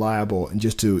and unreliable, and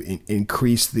just to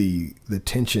increase the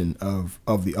tension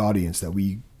of the audience, that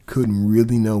we couldn't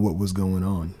really know what was going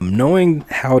on. Knowing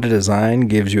how to design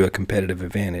gives you a competitive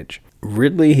advantage.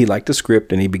 Ridley, he liked the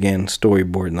script and he began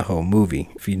storyboarding the whole movie.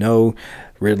 If you know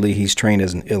Ridley, he's trained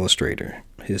as an illustrator.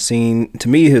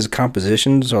 His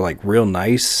compositions are like real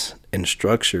nice and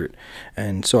structured.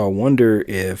 And so I wonder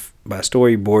if by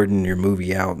storyboarding your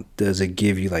movie out, does it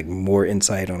give you like more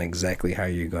insight on exactly how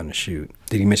you're going to shoot?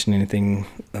 Did he mention anything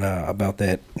about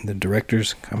that in the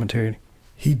director's commentary?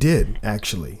 He did,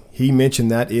 actually. He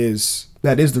mentioned that is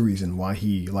the reason why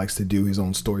he likes to do his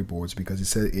own storyboards, because he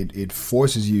said it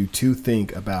forces you to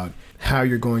think about how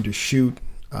you're going to shoot.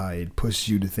 It pushes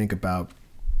you to think about,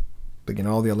 again,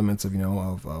 all the elements of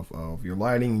of your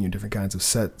lighting and your different kinds of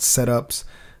setups.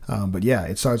 But yeah,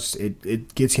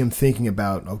 it gets him thinking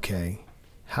about, okay,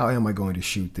 how am I going to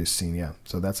shoot this scene? Yeah,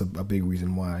 so that's a big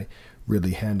reason why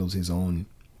Ridley handles his own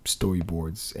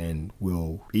storyboards and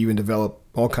will even develop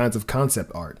all kinds of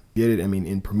concept art. Did it? I mean,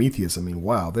 in Prometheus,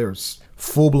 wow, there's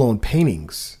full-blown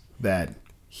paintings that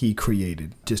he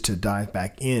created just to dive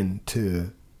back into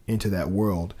that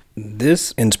world.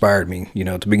 This inspired me,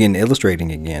 to begin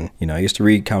illustrating again. I used to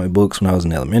read comic books when I was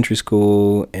in elementary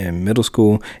school and middle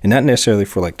school, and not necessarily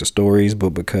for like the stories,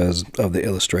 but because of the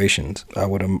illustrations. I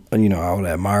would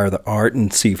admire the art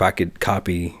and see if I could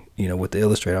copy, with the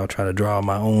illustrator. I'll try to draw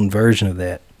my own version of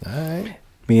that. All right.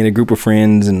 Me and a group of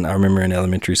friends, and I remember in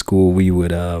elementary school, we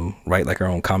would write like our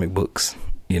own comic books,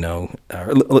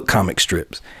 comic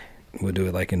strips. We'll do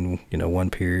it like in, one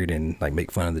period and like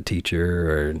make fun of the teacher,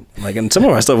 or like, and some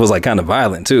of our stuff was like kind of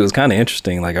violent too. It was kind of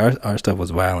interesting. Like our stuff was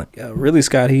violent. Ridley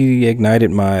Scott, he ignited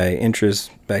my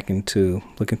interest back into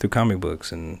looking through comic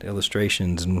books and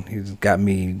illustrations, and he's got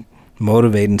me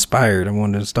motivated, inspired. I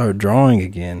wanted to start drawing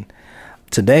again.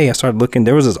 Today I started looking,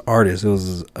 there was this artist, it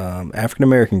was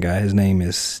African-American guy. His name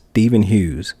is Stephen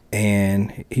Hughes,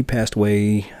 and he passed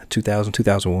away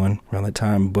 2001, around that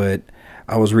time. But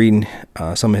I was reading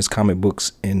some of his comic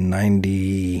books in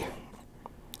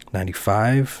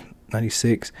 95,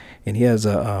 96, and he has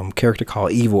a character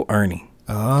called Evil Ernie.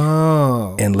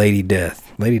 Oh. And Lady Death.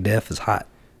 Lady Death is hot.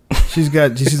 She's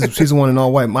the one in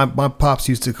all white. My pops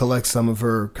used to collect some of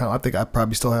her. I think I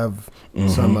probably still have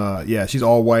some. Yeah, she's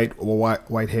all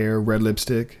white hair, red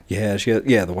lipstick. Yeah, she has,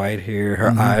 the white hair. Her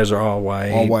eyes are all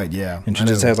white. All white, yeah. And she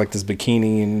just has like this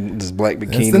bikini and this black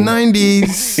bikini. That's the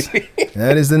 90s.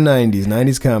 That is the 90s.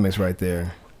 90s comics right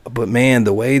there. But man,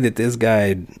 the way that this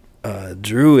guy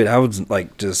drew it, I was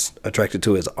like just attracted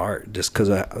to his art just because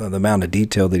of the amount of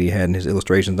detail that he had in his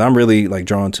illustrations. I'm really like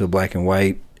drawn to black and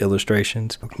white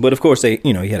illustrations, but of course he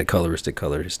had a colorist that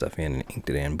colored his stuff in and inked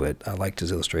it in. But I liked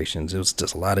his illustrations. It was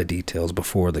just a lot of details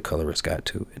before the colorist got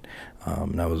to it,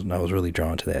 and I was really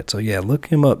drawn to that. So yeah, look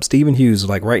him up, Stephen Hughes.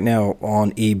 Like right now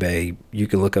on eBay, you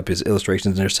can look up his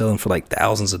illustrations, and they're selling for like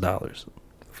thousands of dollars.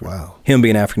 Wow. Him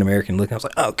being African American looking, I was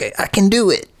like, okay, I can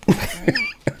do it.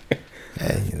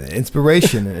 Hey,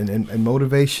 inspiration and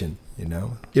motivation,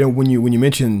 when you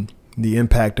mention the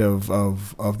impact of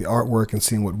the artwork and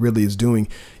seeing what Ridley is doing,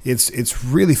 it's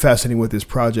really fascinating with this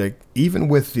project. Even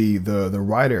with the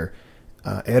writer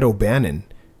Ed O'Bannon,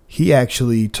 he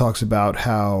actually talks about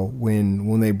how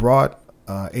when they brought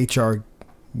H.R.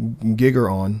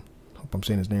 Giger on, I hope I'm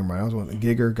saying his name right. I was wondering,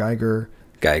 Geiger.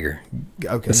 Okay,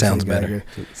 that sounds better.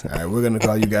 All right, we're going to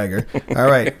call you Geiger. All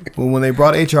right. Well, when they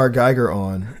brought H.R. Geiger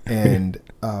on, and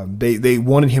they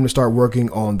wanted him to start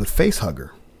working on the face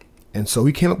hugger. And so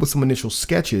he came up with some initial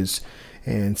sketches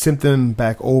and sent them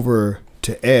back over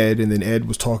to Ed, and then Ed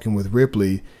was talking with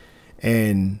Ripley.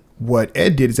 And what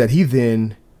Ed did is that he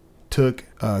then took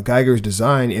Geiger's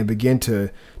design and began to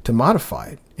modify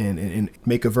it and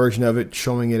make a version of it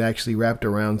showing it actually wrapped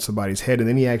around somebody's head. And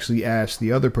then he actually asked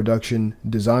the other production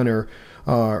designer,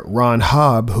 Ron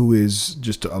Hobb, who is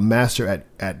just a master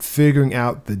at figuring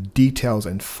out the details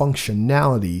and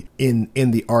functionality in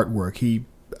the artwork. He,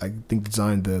 I think,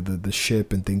 designed the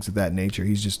ship and things of that nature.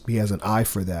 He has an eye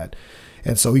for that.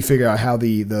 And so he figured out how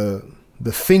the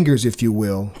fingers, if you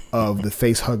will, of the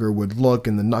face hugger would look,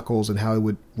 and the knuckles, and how it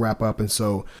would wrap up. And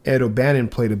so Ed O'Bannon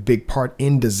played a big part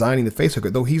in designing the face hugger,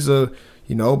 though he's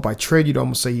by trade, you'd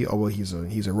almost say,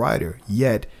 he's a writer,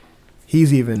 yet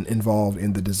he's even involved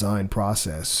in the design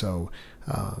process. So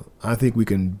I think we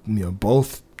can,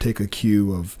 both take a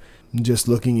cue of just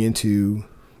looking into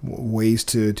ways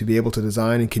to be able to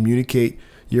design and communicate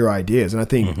your ideas. And I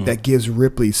think that gives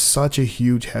Ripley such a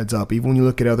huge heads up. Even when you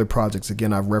look at other projects,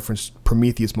 again, I've referenced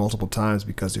Prometheus multiple times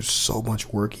because there's so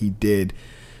much work he did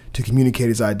to communicate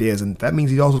his ideas. And that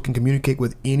means he also can communicate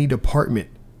with any department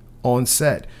on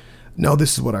set. No,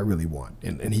 this is what I really want.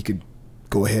 And he could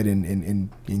go ahead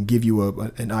and give you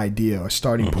an idea, a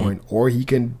starting point, or he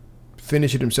can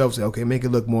finish it himself, say, okay, make it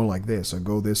look more like this, or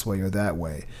go this way or that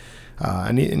way.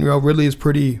 And Ridley is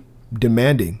pretty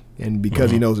demanding, and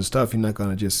because he knows his stuff, he's not going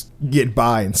to just get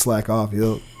by and slack off.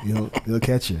 He'll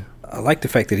catch you. I like the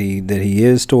fact that he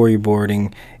is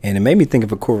storyboarding, and it made me think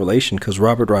of a correlation because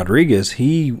Robert Rodriguez,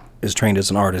 he is trained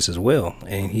as an artist as well,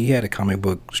 and he had a comic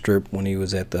book strip when he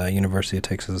was at the University of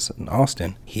Texas in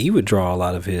Austin. He would draw a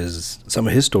lot of some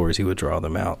of his stories. He would draw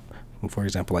them out. For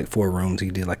example, like 4 Rooms,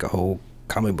 he did like a whole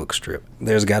comic book strip.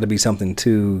 There's got to be something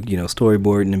to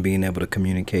storyboarding and being able to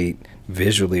communicate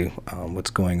visually what's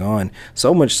going on.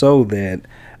 So much so that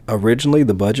originally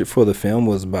the budget for the film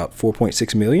was about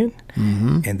 $4.6 million,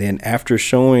 and then after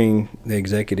showing the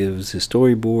executives his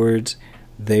storyboards,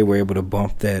 they were able to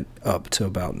bump that up to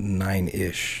about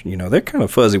 9-ish. They're kind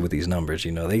of fuzzy with these numbers.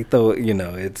 They throw,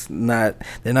 it's not,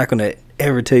 they're not going to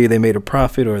ever tell you they made a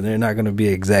profit, or they're not going to be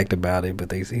exact about it,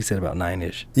 but he said about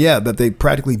 9-ish. Yeah, that they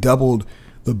practically doubled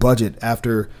the budget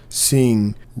after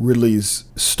seeing Ridley's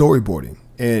storyboarding.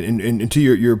 And to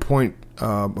your point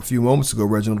a few moments ago,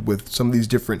 Reginald, with some of these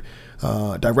different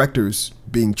directors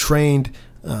being trained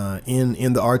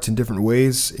in the arts in different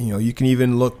ways. You can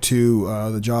even look to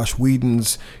the Joss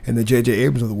Whedons and the J.J.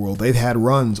 Abrams of the world. They've had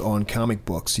runs on comic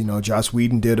books. Joss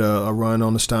Whedon did a run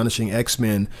on Astonishing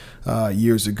X-Men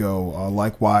years ago.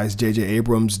 Likewise, J.J.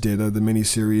 Abrams did the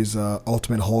miniseries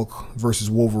Ultimate Hulk versus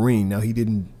Wolverine. Now, he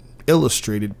didn't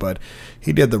illustrate it, but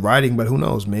he did the writing. But who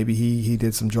knows? Maybe he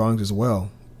did some drawings as well.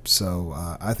 So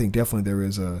I think definitely there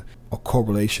is a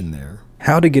correlation there.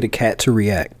 How to get a cat to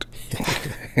react.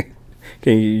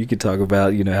 You could talk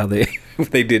about how they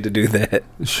did to do that.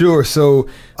 Sure. So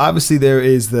obviously there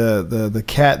is the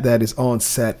cat that is on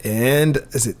set, and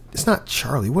it's not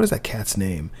Charlie. What is that cat's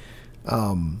name?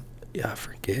 I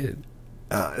forget.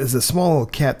 There's a small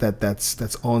cat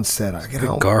that's on set.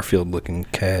 A Garfield looking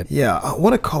cat. Yeah, I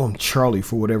want to call him Charlie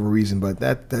for whatever reason, but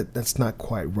that's not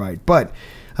quite right. But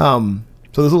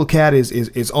so this little cat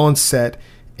is on set,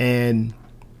 and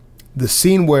the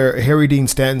scene where Harry Dean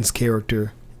Stanton's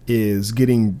character is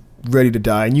getting ready to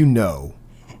die, and you know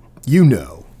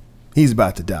He's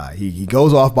about to die. He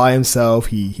goes off by himself.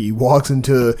 He walks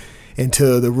into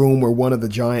the room where one of the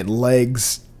giant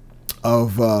legs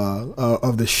of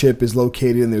the ship is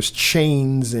located, and there's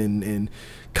chains and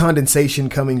condensation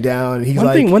coming down. And he's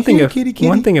one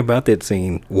thing about that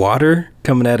scene, water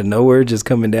coming out of nowhere, just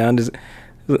coming down.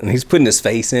 And he's putting his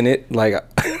face in it. Like,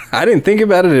 I didn't think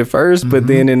about it at first, but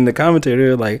then in the commentary,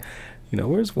 they're like,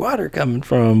 where's water coming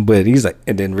from? But he's like,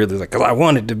 and then really like, 'cause I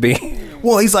want it to be.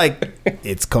 Well, he's like,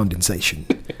 it's condensation.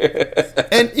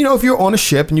 And, if you're on a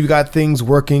ship and you've got things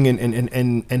working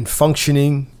and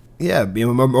functioning, yeah,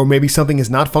 or maybe something is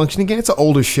not functioning again, it's an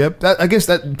older ship. I guess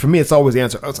that, for me, it's always the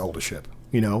answer. Oh, it's an older ship.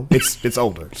 It's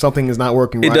older. Something is not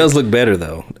working right. It does look better,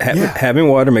 though. Having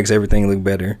water makes everything look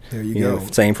better. There you go.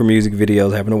 Same for music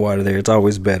videos, having the water there, it's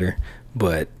always better.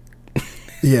 But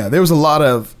yeah, there was a lot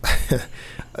of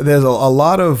there's a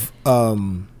lot of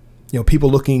people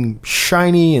looking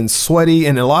shiny and sweaty,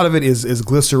 and a lot of it is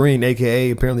glycerine,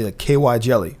 aka apparently like KY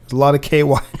jelly. There's a lot of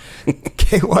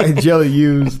KY jelly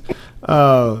used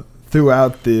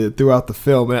throughout the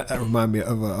film. And that reminded me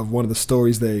of one of the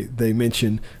stories they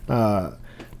mentioned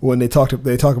when they talk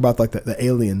about like the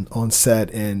alien on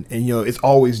set, and it's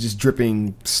always just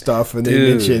dripping stuff, and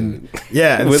they mention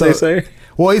what they say.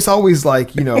 Well, it's always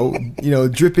like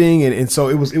dripping, and so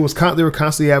they were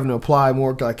constantly having to apply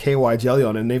more like KY jelly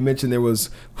on it. And they mentioned there was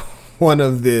one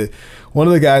of the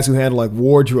guys who had like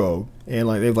wardrobe, and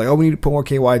like they were like, oh, we need to put more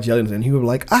KY jelly in, and he was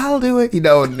like, I'll do it,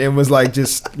 and was like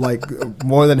just like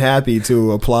more than happy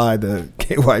to apply the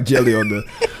KY jelly on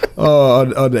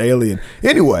the alien.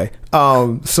 Anyway,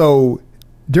 so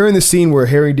during the scene where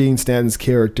Harry Dean Stanton's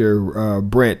character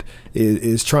Brent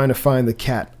is trying to find the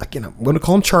cat, again, I'm going to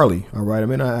call him Charlie. All right, I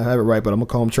mean I have it right, but I'm gonna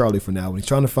call him Charlie for now. When he's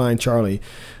trying to find Charlie,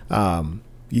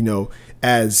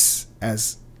 as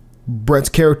Brent's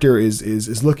character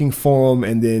is looking for him,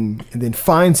 and then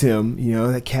finds him.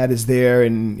 That cat is there,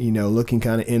 and looking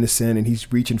kind of innocent, and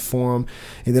he's reaching for him,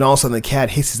 and then all of a sudden the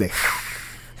cat hisses like.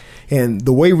 And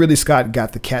the way Ridley Scott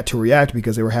got the cat to react,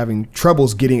 because they were having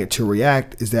troubles getting it to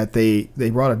react, is that they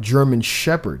brought a German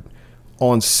Shepherd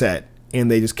on set,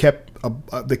 and they just kept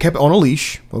it on a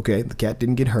leash. Okay, the cat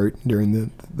didn't get hurt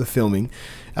during the filming,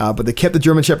 but they kept the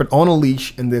German Shepherd on a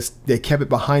leash, and they kept it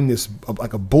behind this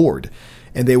like a board,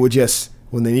 and they would just,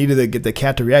 when they needed to get the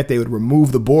cat to react, they would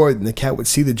remove the board, and the cat would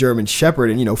see the German Shepherd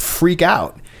and freak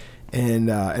out, and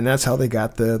that's how they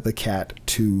got the cat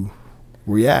to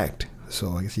react.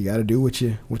 So I guess you got to do what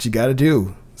you got to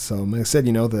do. So like I said,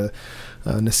 the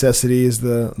necessity is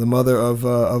the mother of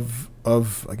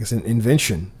I guess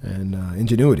invention and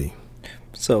ingenuity.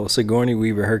 So Sigourney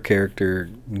Weaver, her character,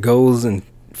 goes and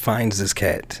finds this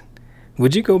cat.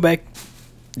 Would you go back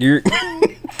to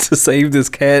save this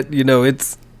cat?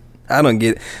 I don't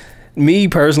get it. Me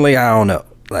personally, I don't know.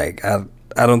 Like I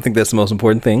don't think that's the most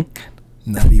important thing.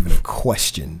 Not even a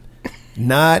question.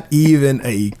 Not even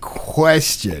a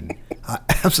question. I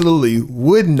absolutely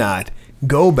would not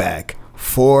go back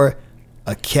for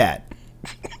a cat.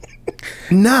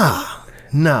 Nah,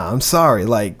 I'm sorry.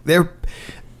 Like there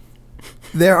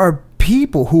are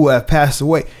people who have passed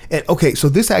away. And okay, so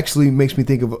this actually makes me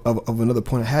think of another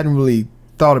point I hadn't really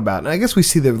thought about. And I guess we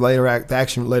see the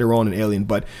action later on in Alien.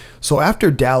 But so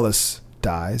after Dallas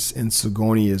dies, and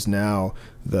Sigourney is now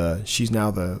the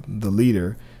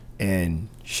leader, and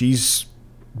she's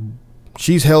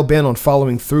hell bent on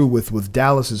following through with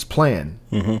Dallas's plan.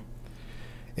 Mm-hmm.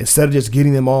 Instead of just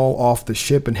getting them all off the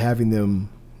ship and having them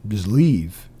just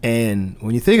leave. And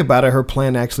when you think about it, her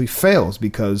plan actually fails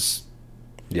because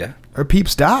her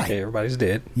peeps die. Okay, everybody's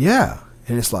dead. Yeah.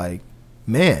 And it's like,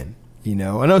 man, I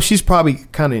know she's probably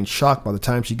kind of in shock by the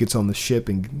time she gets on the ship,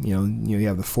 and you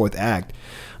have the fourth act.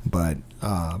 But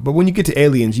when you get to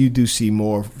Aliens, you do see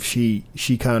more. She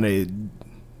kind of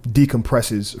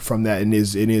decompresses from that, and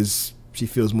she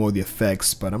feels more of the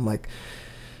effects. But I'm like,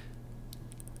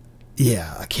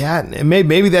 yeah, a cat, and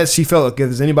maybe that she felt like if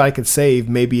there's anybody could save,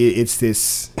 maybe it's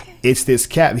this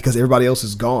cat, because everybody else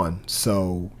is gone.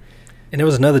 So, and there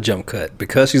was another jump cut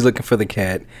because she's looking for the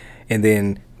cat, and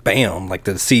then bam, like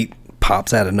the seat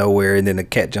pops out of nowhere, and then the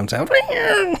cat jumps out.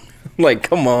 Like,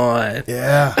 come on.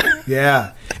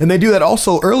 Yeah. And they do that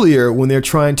also earlier when they're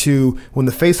when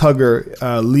the face hugger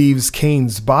leaves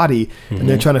Kane's body, and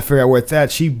they're trying to figure out where it's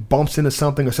at. She bumps into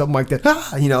something or something like that.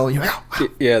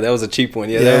 Yeah, that was a cheap one.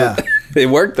 Yeah. It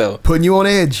worked though. Putting you on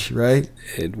edge, right?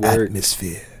 It worked.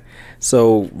 Atmosphere.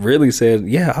 So Ridley said,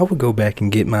 yeah, I would go back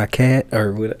and get my cat.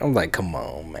 I'm like, come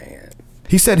on, man.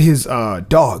 He said his dogs.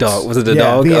 Dog. Was it the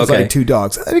dog? He has like 2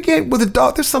 dogs. And again, with a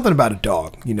dog, there's something about a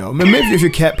dog. You know, maybe if you're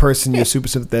a cat person, you're super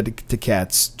sympathetic to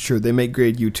cats. Sure, they make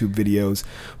great YouTube videos.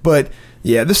 But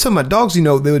yeah, there's some of my dogs, you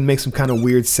know, they would make some kind of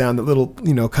weird sound, that little,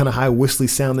 you know, kind of high whistly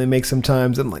sound they make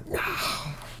sometimes. I'm like,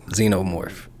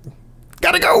 Xenomorph.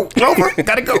 Gotta go, Rover.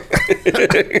 Gotta go.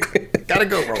 Gotta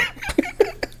go, Rover.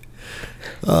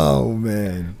 Oh,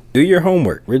 man. Do your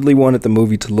homework. Ridley wanted the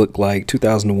movie to look like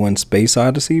 2001 Space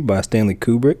Odyssey by Stanley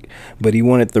Kubrick, but he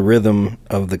wanted the rhythm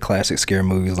of the classic scare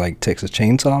movies like Texas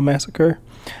Chainsaw Massacre.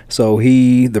 So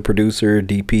he, the producer,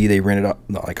 DP, they rented out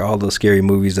like all the scary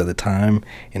movies of the time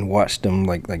and watched them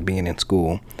like being in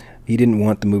school. He didn't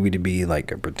want the movie to be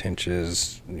like a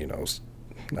pretentious, you know,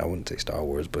 I wouldn't say Star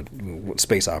Wars, but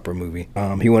space opera movie.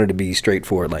 He wanted to be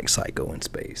straightforward like Psycho in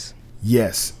space.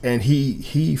 Yes, and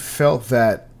he felt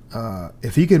that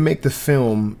if he could make the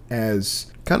film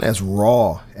as kind of as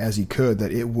raw as he could,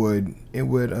 that it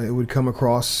would come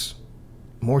across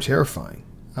more terrifying,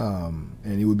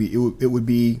 and it would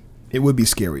be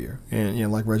scarier. And you know,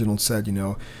 like Reginald said, you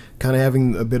know, kind of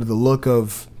having a bit of the look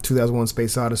of 2001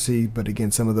 Space Odyssey, but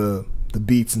again, some of the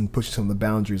beats and pushing some of the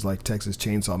boundaries like Texas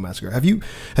Chainsaw Massacre. Have you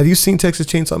seen Texas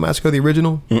Chainsaw Massacre, the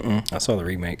original? I saw the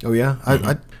remake. Oh yeah,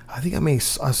 I think I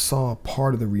saw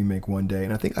part of the remake one day,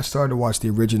 and I think I started to watch the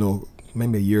original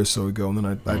maybe a year or so ago, and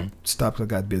then I stopped. I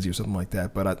got busy or something like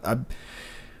that. But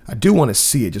I do want to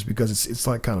see it just because it's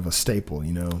like kind of a staple,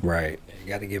 you know. Right. You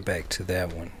got to get back to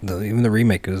that one. Even the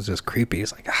remake was just creepy.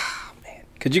 It's like, man,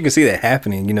 because you can see that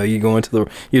happening. You know,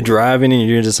 you're driving and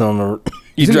you're just on the.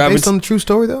 Is it based on the true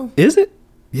story though? Is it?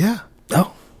 Yeah.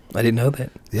 Oh, I didn't know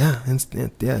that. Yeah.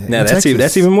 Now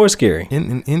that's even more scary.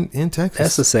 In Texas.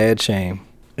 That's a sad shame.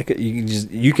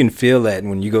 You can feel that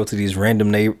when you go to these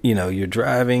random you're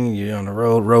driving, you're on a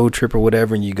road trip or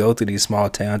whatever, and you go through these small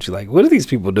towns. You're like, what are these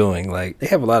people doing? Like, they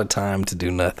have a lot of time to do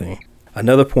nothing.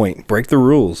 Another point: break the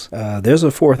rules. There's a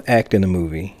 4th act in the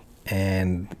movie,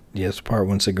 and yes, part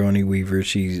when Sigourney Weaver,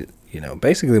 she's, you know,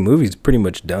 basically the movie's pretty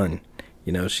much done.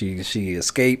 You know, she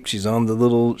escaped. She's on the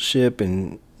little ship,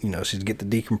 and you know, she's get to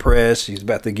decompress. She's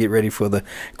about to get ready for the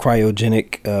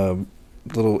cryogenic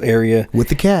little area with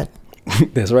the cat.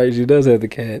 That's right. She does have the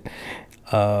cat.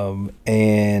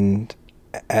 And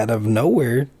out of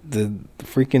nowhere, the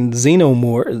freaking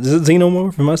xenomorph. Is it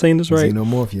xenomorph? Am I saying this right?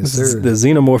 Xenomorph, yes, sir. The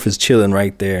xenomorph is chilling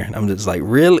right there. I'm just like,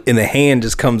 really? And the hand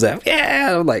just comes out.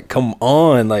 Yeah. I'm like, come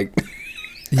on. Like,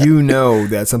 you know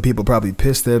that some people probably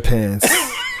pissed their pants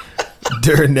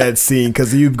during that scene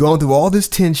because you've gone through all this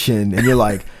tension and you're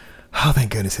like, oh,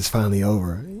 thank goodness it's finally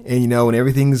over. And you know, and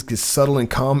everything's just subtle and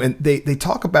calm. And they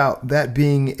talk about that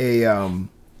being a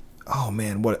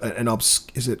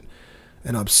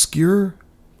obscure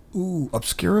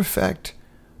effect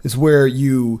is where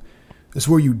you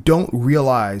don't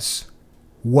realize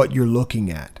what you're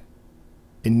looking at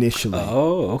initially.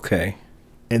 Oh, okay.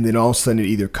 And then all of a sudden it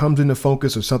either comes into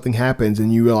focus or something happens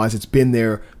and you realize it's been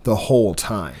there the whole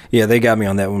time. Yeah, they got me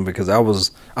on that one because I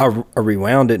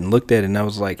rewound it and looked at it and I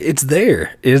was like, it's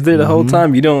there. It's there the whole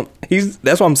time.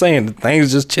 That's what I'm saying. The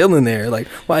thing's just chilling there. Like,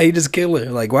 why he just kill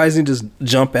her? Like, why doesn't he just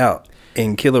jump out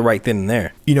and kill her right then and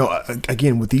there? You know,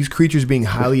 again, with these creatures being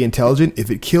highly intelligent,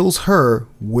 if it kills her,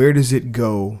 where does it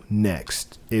go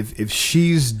next? If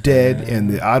she's dead and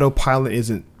the autopilot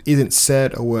isn't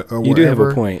set or whatever, you do have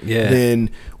a point, yeah. Then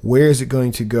where is it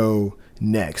going to go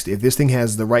next? If this thing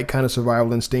has the right kind of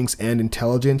survival instincts and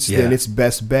intelligence, then its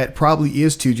best bet probably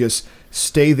is to just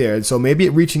stay there. And so maybe it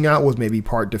reaching out was maybe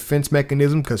part defense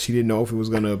mechanism because she didn't know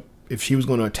if she was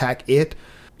gonna attack it.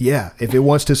 Yeah, if it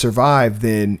wants to survive,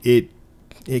 then it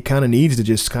kind of needs to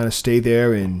just kind of stay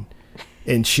there and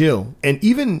chill. And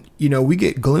even, you know, we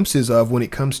get glimpses of when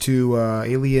it comes to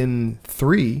Alien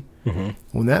 3.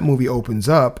 When that movie opens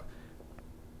up,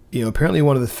 you know, apparently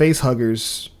one of the face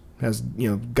huggers has, you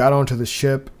know, got onto the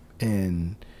ship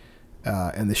and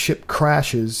the ship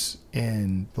crashes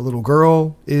and the little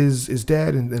girl is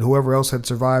dead and whoever else had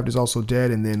survived is also dead.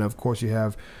 And then of course you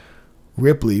have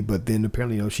Ripley, but then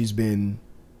apparently, you know, she's been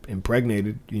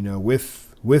impregnated, you know,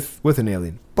 with an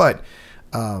alien. But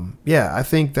I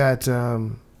think that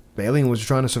the alien was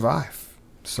trying to survive.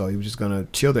 So he was just going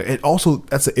to chill there. And also,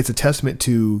 it's a testament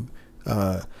to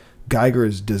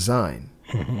Geiger's design.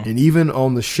 And even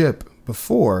on the ship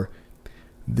before,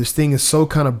 this thing is so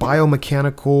kind of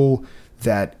biomechanical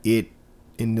that it,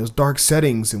 in those dark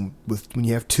settings and when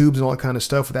you have tubes and all that kind of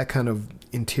stuff, with that kind of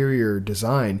interior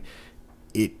design,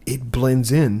 it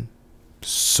blends in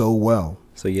so well.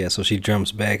 So yeah, so she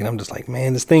jumps back, and I'm just like,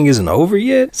 man, this thing isn't over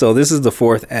yet. So this is the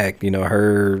fourth act,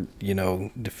 her,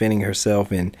 defending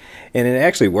herself, and it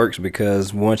actually works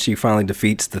because once she finally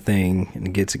defeats the thing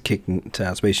and gets it kicked into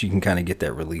outer space, you can kind of get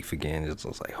that relief again. It's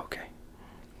just like, okay,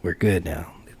 we're good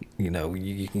now. You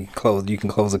can close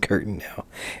the curtain now.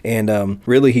 And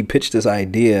really, he pitched this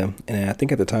idea, and I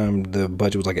think at the time the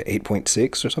budget was like an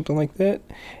 8.6 or something like that.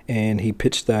 And he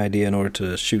pitched the idea in order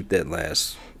to shoot that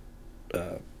last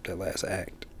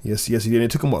act. Yes, he did.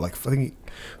 It took him I think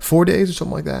 4 days or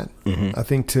something like that. Mm-hmm. I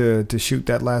think to shoot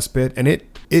that last bit, and it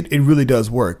really does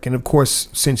work. And of course,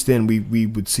 since then we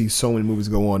would see so many movies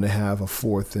go on to have a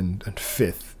fourth and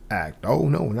fifth act. Oh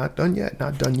no, not done yet.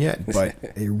 But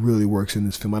it really works in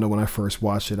this film. I know when I first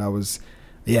watched it,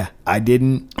 I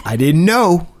didn't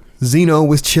know Zeno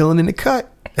was chilling in the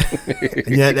cut.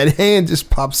 And yeah, that hand just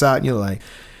pops out, and you're like.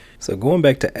 So going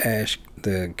back to Ash,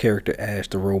 the character Ash,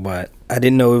 the robot, I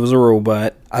didn't know it was a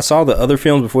robot. I saw the other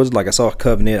films before, like I saw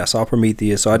Covenant, I saw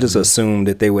Prometheus, so I just assumed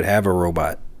that they would have a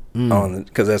robot on,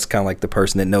 because that's kind of like the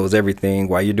person that knows everything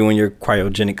while you're doing your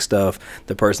cryogenic stuff.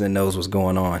 The person that knows what's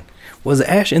going on. Was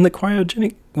Ash in the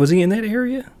cryogenic? Was he in that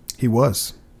area? He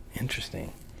was.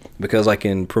 Interesting. Because like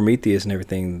in Prometheus and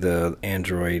everything, the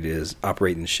android is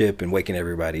operating the ship and waking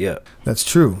everybody up. That's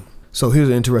true. So here's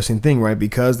an interesting thing, right?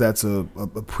 Because that's a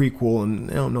prequel, and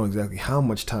I don't know exactly how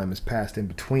much time has passed in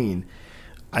between.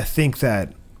 I think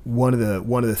that one of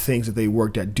the things that they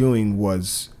worked at doing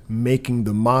was making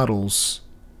the models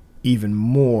even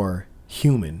more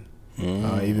human,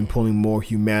 even pulling more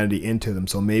humanity into them.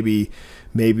 So maybe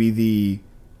the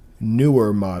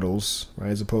newer models,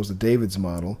 right, as opposed to David's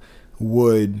model,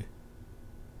 would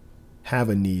have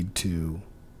a need to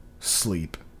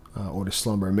sleep or to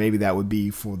slumber. Maybe that would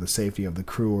be for the safety of the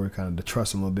crew, or kind of to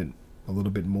trust them a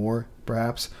little bit more,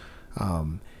 perhaps.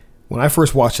 When I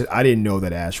first watched it, I didn't know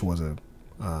that Ash was a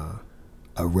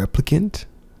replicant,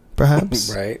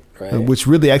 perhaps. Right. Which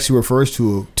really actually refers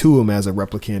to him as a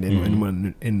replicant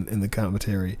in the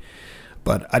commentary.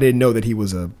 But I didn't know that he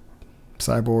was a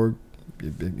cyborg,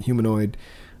 humanoid,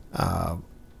 a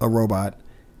robot.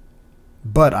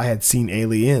 But I had seen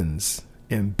Aliens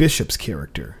and Bishop's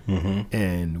character. Mm-hmm.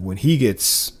 And when he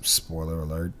gets, spoiler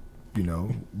alert,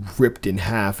 ripped in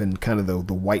half, and kind of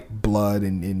the white blood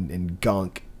and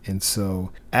gunk. And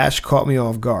so Ash caught me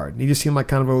off guard. He just seemed like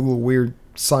kind of a little weird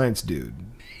science dude,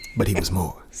 but he was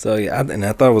more. So yeah, and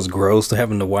I thought it was gross to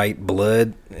having the white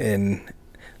blood, and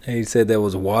he said that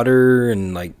was water,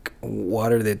 and like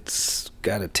water that's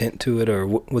got a tint to it, or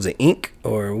was it ink,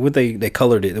 or what they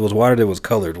colored it? It was water that was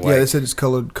colored white. Yeah, they said it's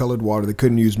colored water. They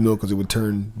couldn't use milk because it would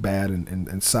turn bad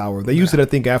and sour. They used it, I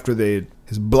think, after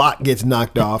his blot gets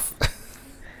knocked off,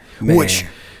 which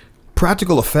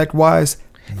practical effect wise,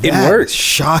 it worked.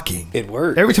 Shocking. It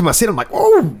worked. Every time I see it, I'm like,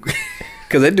 oh,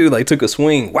 because that dude like took a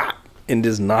swing, wow, and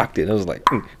just knocked it. I was like,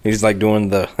 he's like doing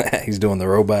the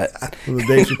robot, the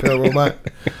Dave Chappelle robot.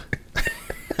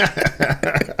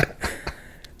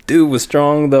 Dude was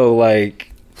strong though,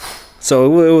 like,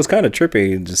 so it was kind of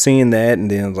trippy just seeing that, and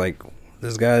then like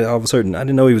this guy all of a sudden, I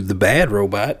didn't know he was the bad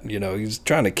robot. He's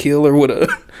trying to kill her with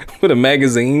a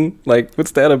magazine. Like,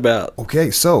 what's that about?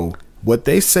 Okay, so what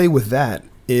they say with that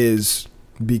is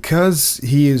because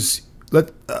he is,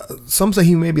 some say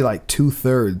he may be like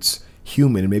 2/3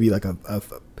 human, and maybe like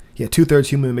 2/3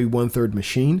 human and maybe 1/3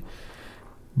 machine,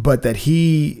 but that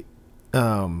he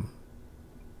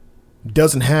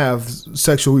doesn't have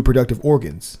sexual reproductive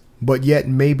organs, but yet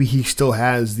maybe he still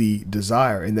has the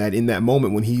desire, and that in that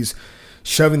moment when he's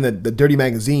shoving the dirty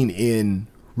magazine in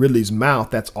Ridley's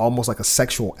mouth, that's almost like a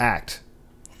sexual act.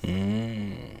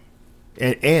 And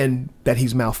that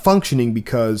he's malfunctioning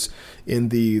because in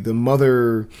the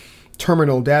mother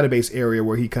terminal database area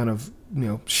where he kind of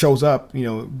shows up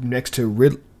next to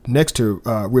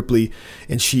Ripley,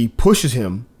 and she pushes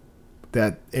him,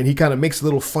 and he kind of makes a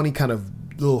little funny kind of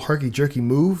little herky-jerky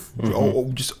move,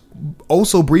 just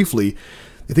so briefly.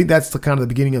 I think that's the kind of the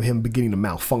beginning of him beginning to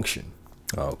malfunction.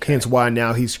 Okay. Hence why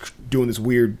now he's doing this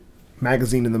weird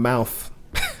magazine in the mouth.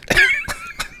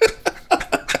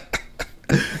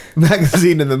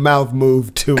 Magazine in the mouth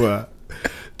move to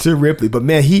Ripley. But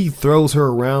man, he throws her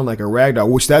around like a rag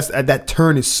doll, which that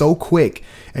turn is so quick,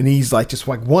 and he's like just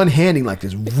like one handing like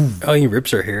this. Oh, he rips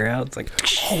her hair out. It's like,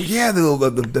 oh yeah,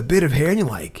 the bit of hair, and you're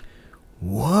like,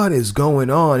 what is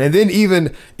going on? And then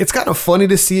even it's kind of funny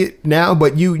to see it now,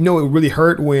 but it really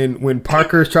hurt when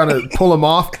Parker's trying to pull him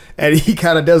off, and he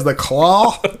kind of does the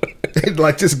claw, and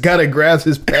like just kind of grabs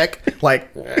his pec,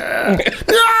 like that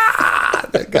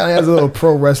kind of has a little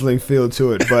pro wrestling feel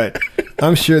to it. But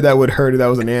I'm sure that would hurt if that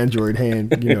was an android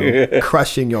hand,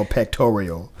 crushing your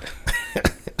pectoral.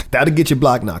 That'll get your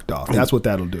block knocked off. That's what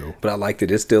that'll do. But I liked it.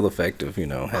 It's still effective, you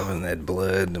know, having that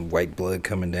blood and white blood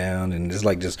coming down and it's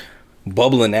like just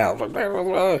bubbling out.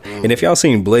 And if y'all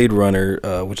seen Blade Runner,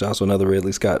 which is also another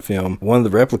Ridley Scott film, one of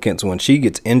the replicants, when she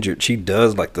gets injured, she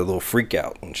does like the little freak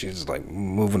out and she's like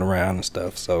moving around and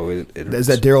stuff. So is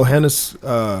that Daryl Hannah's?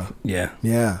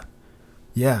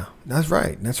 Yeah, that's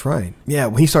right. Yeah,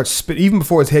 when he starts spinning, even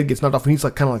before his head gets knocked off, and he's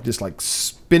like kind of like just like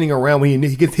spinning around when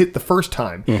he gets hit the first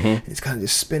time. He's kind of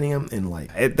just spinning him, and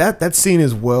like that scene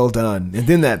is well done. And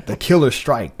then the killer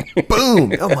strike,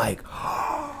 boom! I'm like,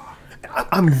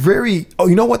 I'm very. Oh,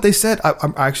 you know what they said?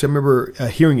 I actually remember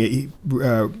hearing it.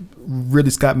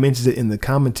 Ridley Scott mentions it in the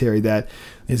commentary that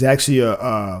there's actually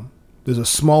there's a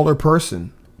smaller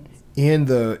person in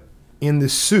the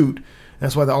suit.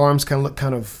 That's why the arms kind of look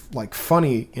kind of like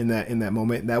funny in that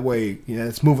moment. That way, you know,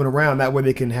 it's moving around. That way,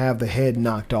 they can have the head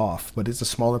knocked off. But it's a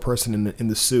smaller person in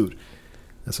the suit.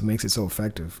 That's what makes it so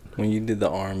effective. When you did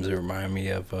the arms, it reminded me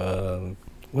of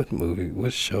what movie?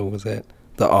 What show was that?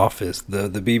 The Office, the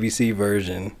BBC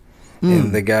version.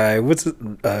 And the guy,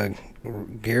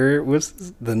 Garrett?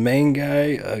 What's the main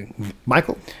guy?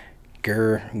 Michael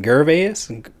Gervais.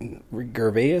 Am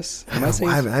I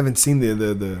saying? I haven't seen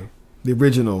the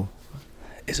original.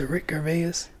 Is it Rick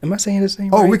Gervais? Am I saying his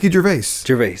name right? Oh, Ricky Gervais.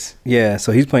 Yeah,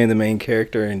 so he's playing the main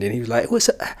character, and then he was like, what's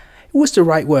the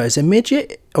right word? Is it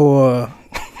midget or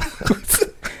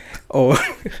or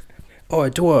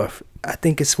a dwarf? I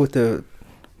think it's with the,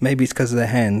 maybe it's because of the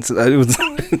hands. So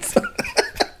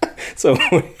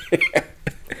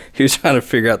he was trying to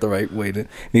figure out the right way to, and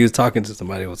he was talking to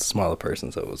somebody who was a smaller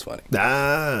person, so it was funny.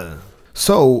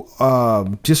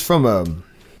 So just from a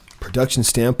production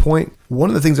standpoint,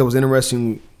 one of the things that was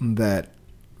interesting that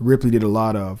Ripley did a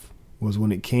lot of was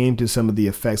when it came to some of the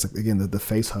effects, like again the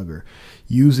face hugger,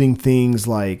 using things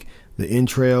like the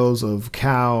entrails of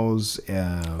cows,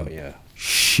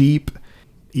 sheep,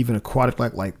 even aquatic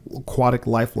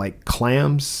life like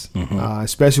clams,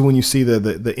 especially when you see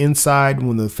the inside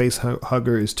when the face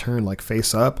hugger is turned like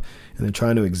face up and they're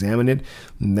trying to examine it,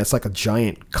 and that's like a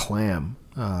giant clam,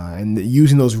 and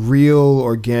using those real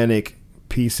organic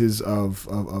pieces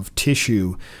of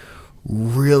tissue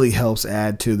really helps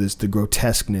add to the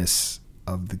grotesqueness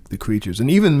of the creatures. And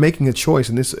even making a choice,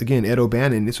 and this again, Ed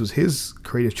O'Bannon, this was his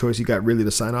creative choice he got really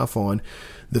to sign off on.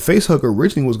 The face hugger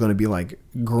originally was going to be like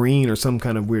green or some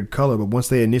kind of weird color, but once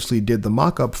they initially did the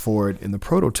mock-up for it in the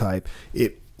prototype,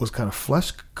 it was kind of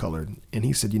flesh colored, and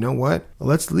he said, you know what,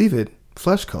 let's leave it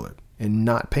flesh colored and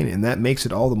not paint it, and that makes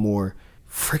it all the more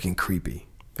freaking creepy.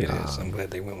 It is. I'm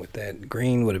glad they went with that.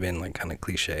 Green would have been like kind of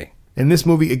cliche. And this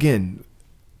movie, again,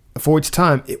 for its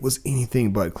time, it was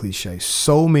anything but cliche.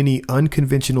 So many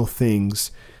unconventional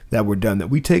things that were done that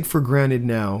we take for granted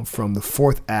now, from the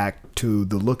fourth act to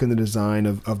the look and the design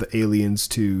of the aliens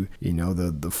to, you know,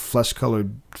 the flesh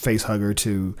colored face hugger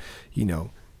to, you know,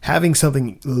 having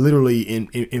something literally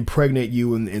impregnate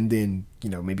you and then, you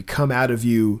know, maybe come out of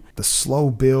you. The slow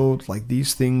build, like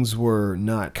these things were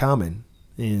not common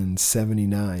in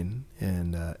 79,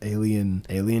 and Alien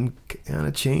kind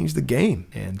of changed the game.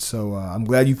 And so I'm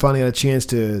glad you finally had a chance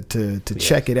to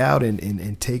check it out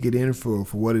and take it in for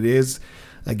what it is.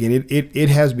 Again, it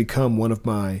has become one of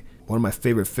my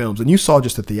favorite films. And you saw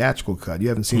just the theatrical cut. You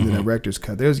haven't seen the director's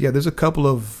cut. There's a couple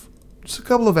of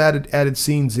added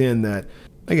scenes in that,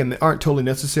 again, they aren't totally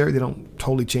necessary. They don't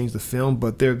totally change the film,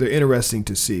 but they're interesting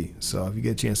to see. So if you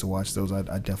get a chance to watch those, I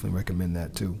definitely recommend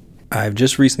that too. I've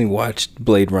just recently watched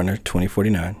Blade Runner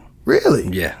 2049. Really?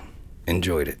 Yeah.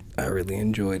 Enjoyed it. I really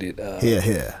enjoyed it.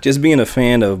 Yeah. Just being a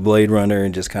fan of Blade Runner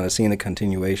and just kind of seeing the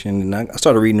continuation. And I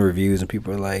started reading the reviews, and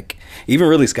people were like, even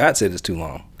Ridley Scott said it's too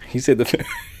long. He said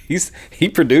he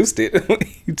produced it.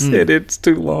 He said it's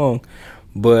too long.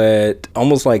 But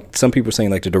almost like some people saying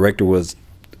like the director was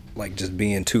like just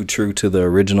being too true to the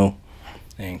original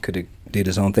and could have did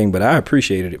his own thing. But I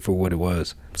appreciated it for what it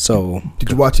was. So did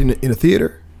you watch it in a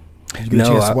theater? Did you get a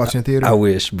chance to watch it in theater? I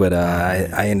wish, but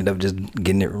I ended up just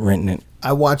getting it, renting it.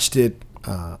 I watched it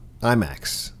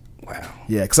IMAX. Wow.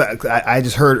 Yeah, because I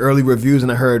just heard early reviews, and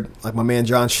I heard like my man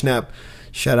John Schnepp.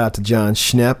 Shout out to John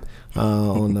Schnepp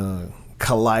on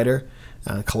Collider,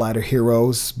 Collider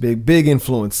Heroes, big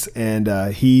influence,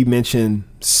 and he mentioned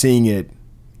seeing it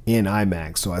in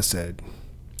IMAX. So I said,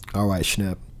 "All right,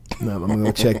 Schnepp, I'm gonna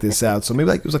go check this out." So maybe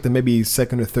it was like the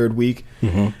second or third week,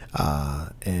 and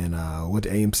went to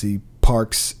AMC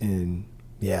Parks, and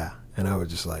I was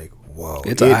just like, whoa,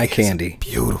 it's eye candy.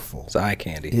 Beautiful. It's eye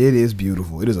candy. It is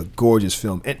beautiful. It is a gorgeous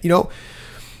film, and you know,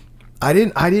 I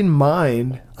did not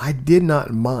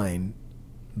mind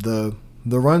the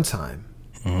runtime.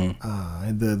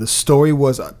 And the story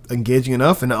was engaging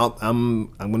enough. And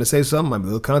I'm going to say something. I'm a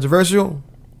little controversial,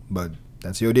 but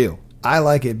that's your deal. I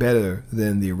like it better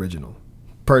than the original,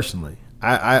 personally.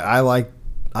 I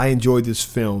enjoyed this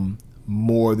film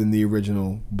more than the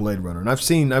original Blade Runner. And I've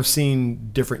seen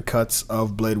different cuts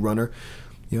of Blade Runner.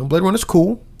 You know, Blade Runner's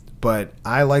cool, but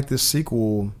I like this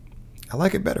sequel. I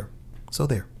like it better. So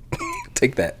there.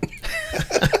 Take that.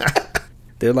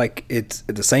 They're like, it's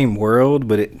the same world,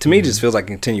 but to me it just feels like a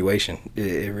continuation.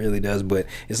 It really does, but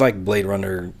it's like Blade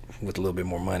Runner with a little bit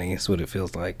more money. That's what it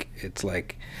feels like. It's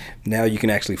like now you can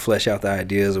actually flesh out the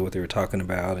ideas of what they were talking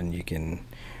about, and you can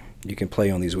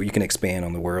play on these, you can expand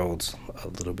on the worlds a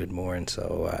little bit more. And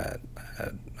so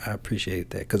I appreciate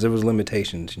that, because there was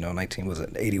limitations. You know,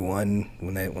 1981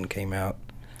 when that one came out.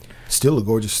 Still a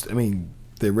gorgeous. I mean,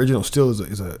 the original still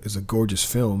is a gorgeous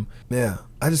film. Yeah,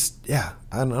 I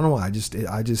don't know why.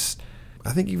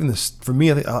 I think even this, for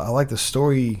me, I like the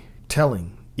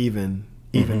storytelling even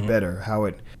better. How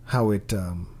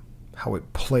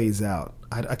it plays out.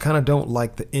 I kind of don't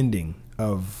like the ending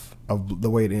of the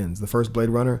way it ends. The first Blade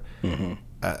Runner,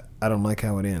 I don't like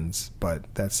how it ends, but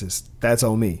that's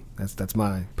on me. That's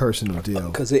my personal deal.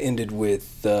 Because it ended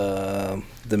with the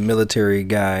military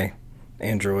guy,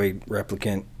 android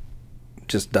replicant,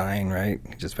 just dying, right?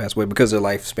 He just passed away because their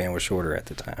lifespan was shorter at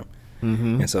the time,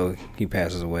 and so he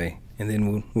passes away. And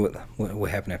then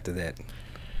what happened after that?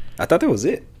 I thought that was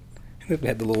it. And then we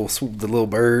had the little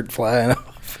bird flying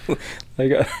off.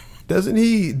 Doesn't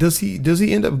he? Does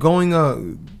he end up going?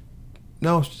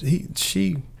 No, does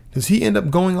he end up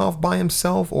going off by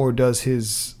himself, or does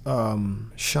his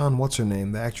Sean? What's her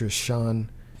name? The actress Sean.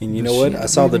 And you know what? I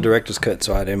saw the director's cut,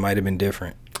 so it might have been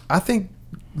different. I think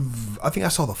I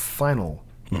saw the final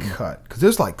cut, because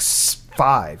there's like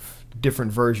 5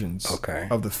 different versions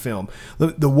of the film.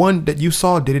 The one that you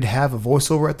saw, did it have a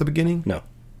voiceover at the beginning? No.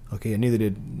 Okay, and neither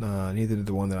did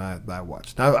the one that I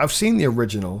watched. Now, I've seen the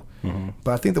original,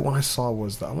 but I think the one I saw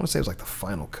was I want to say it was like the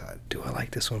final cut. Do I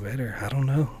like this one better? I don't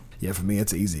know. Yeah, for me,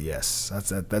 it's an easy yes.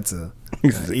 That's a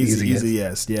easy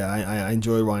yes. Yeah, I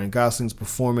enjoyed Ryan Gosling's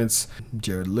performance,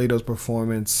 Jared Leto's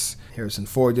performance. Harrison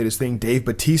Ford did his thing. Dave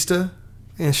Bautista,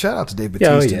 and shout out to Dave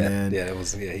Bautista, man. Yeah,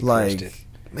 he crushed it.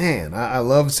 Man, I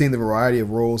love seeing the variety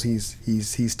of roles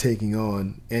he's taking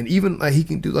on, and even like he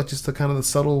can do like just the kind of the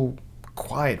subtle,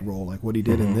 quiet role, like what he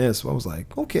did in this. I was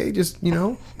like, okay, just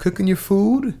cooking your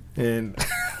food and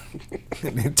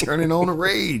turning on a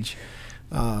rage.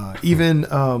 Even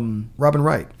Robin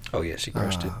Wright. Oh yeah, she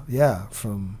crushed it. Yeah,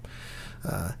 from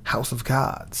House of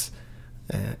Cards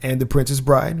and The Princess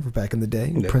Bride, for back in the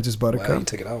day. Princess Buttercup. Wow, you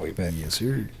took it all the way back. Yes,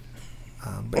 sir.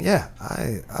 But yeah,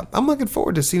 I'm looking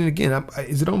forward to seeing it again.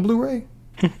 Is it on Blu-ray?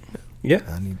 Yeah,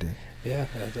 I need to. Yeah,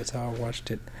 that's how I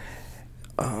watched it.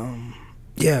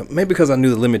 Yeah, maybe because I knew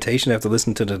the limitation after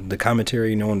listening to the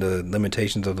commentary, knowing the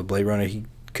limitations of the Blade Runner. He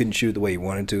couldn't shoot the way he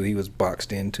wanted to. He was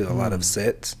boxed into a lot of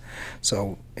sets.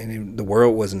 So, and the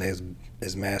world wasn't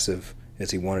as massive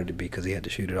as he wanted to be, because he had to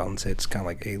shoot it on sets, kind of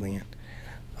like Alien.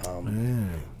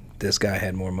 This guy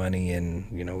had more money,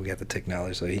 and we got the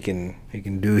technology, so he can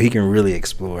really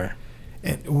explore.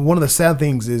 And one of the sad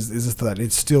things is that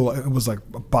it was like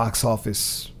a box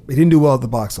office. It didn't do well at the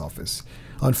box office.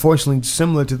 Unfortunately,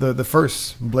 similar to the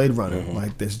first Blade Runner,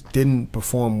 like this didn't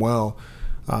perform well.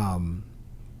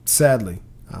 Sadly.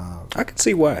 I can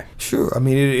see why. Sure. I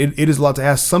mean, it is a lot to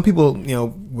ask. Some people,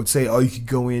 would say, oh, you could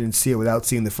go in and see it without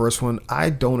seeing the first one.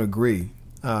 I don't agree.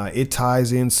 It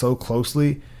ties in so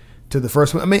closely to the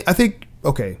first one. I mean, I think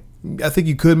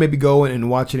you could maybe go in and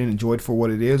watch it and enjoy it for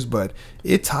what it is, but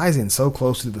it ties in so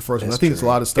closely to the first one. I think it's a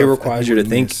lot of stuff. It requires you to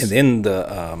think, and then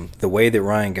the way that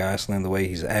Ryan Gosling, the way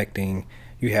he's acting,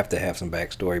 you have to have some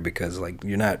backstory, because like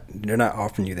they're not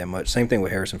offering you that much. Same thing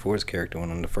with Harrison Ford's character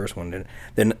on the first one.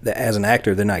 They're as an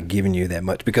actor, they're not giving you that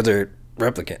much because they're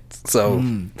replicants, so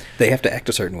they have to act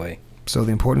a certain way. So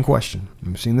the important question: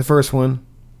 you've seen the first one,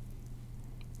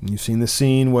 you've seen the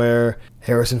scene where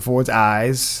Harrison Ford's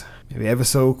eyes, maybe ever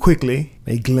so quickly,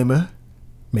 may glimmer,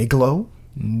 may glow.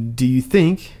 Do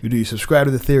you subscribe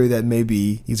to the theory that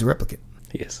maybe he's a replicant?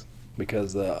 Yes.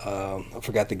 Because I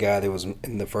forgot the guy that was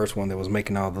in the first one that was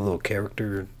making all the little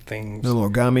character things. The little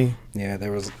origami. Yeah,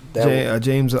 there was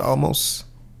James Olmos.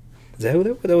 Is that who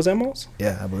that was? Olmos?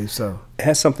 Yeah, I believe so. It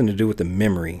has something to do with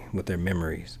with their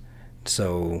memories.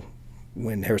 So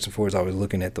when Harrison Ford is always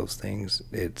looking at those things,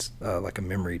 it's like a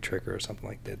memory trigger or something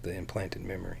like that, the implanted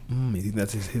memory. You think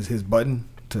that's his button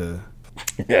to?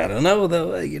 Yeah, I don't know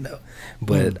though,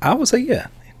 but I would say yeah.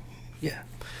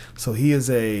 So he is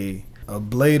a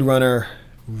Blade Runner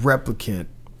replicant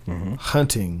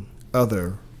hunting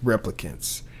other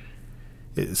replicants.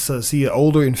 So is he an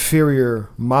older, inferior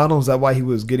model? Is that why he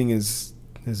was getting his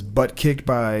butt kicked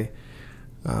by?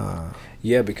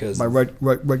 Because by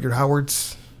Rutger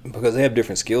Hauer's. Because they have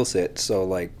different skill sets. So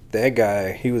like that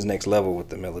guy, he was next level with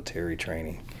the military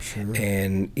training. Sure.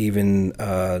 And even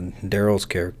Daryl's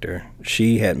character,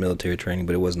 she had military training,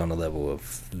 but it wasn't on the level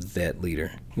of that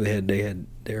leader. They had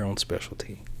their own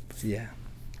specialty. Yeah.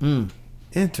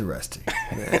 Interesting.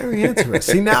 Very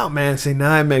interesting. Now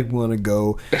I make me want to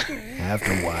go have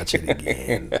to watch it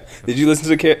again. Did you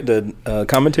listen to the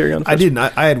commentary on the I didn't.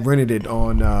 I had rented it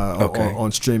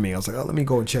on streaming. I was like, oh, let me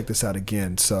go and check this out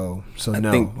again. So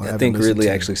I think Ridley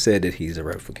actually said that he's a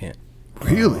replicant.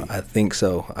 Really? I think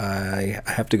so. I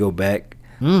have to go back.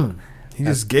 He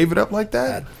just gave it up like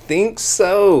that? I think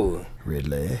so.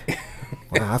 Ridley.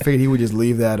 Wow, I figured he would just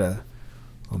leave that a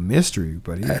mystery,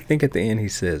 but I think at the end he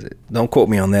says it. Don't quote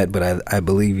me on that, but I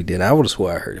believe he did. I would have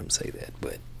swore I heard him say that.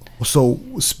 But so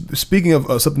speaking of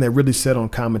something that Ridley said on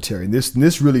commentary,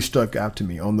 this really stuck out to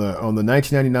me on the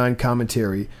 1999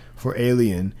 commentary for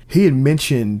Alien. He had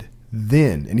mentioned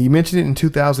then, and he mentioned it in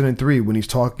 2003 when he's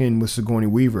talking with Sigourney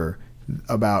Weaver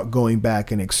about going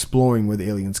back and exploring where the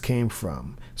aliens came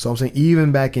from. So I'm saying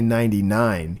even back in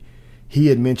 99, he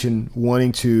had mentioned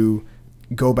wanting to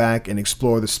go back and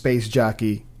explore the space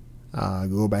jockey,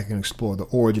 go back and explore the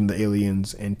origin of the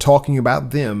aliens, and talking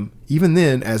about them, even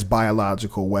then, as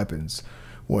biological weapons,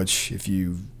 which if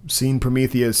you've seen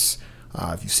Prometheus,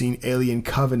 if you've seen Alien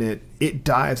Covenant, it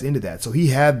dives into that. So he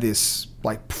had this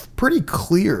like pretty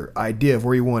clear idea of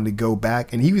where he wanted to go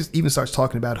back, and he even starts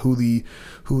talking about who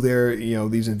their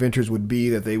these inventors would be,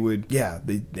 that they would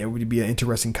they would be an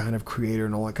interesting kind of creator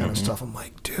and all that kind of stuff. I'm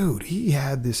like, dude, he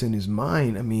had this in his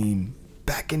mind. I mean,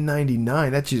 back in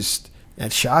 99,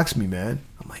 that shocks me, man.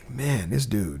 I'm like, man, this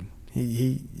dude,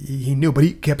 he knew, but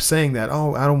he kept saying that,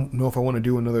 oh, I don't know if I want to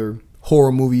do another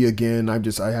horror movie again. I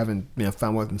haven't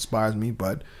found what inspires me,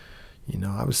 but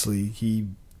obviously he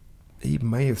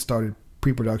may have started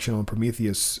pre-production on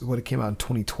Prometheus. It came out in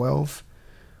 2012,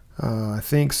 I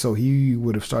think. So he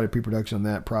would have started pre-production on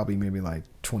that probably maybe like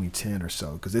 2010 or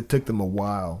so, because it took them a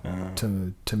while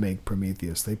to make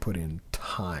Prometheus. They put in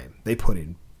time.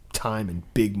 And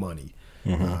big money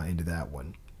into that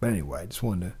one. But anyway, I just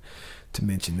wanted to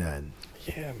mention that.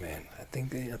 Yeah, man. I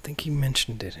think he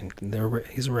mentioned it. And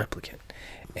he's a replicant,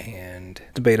 and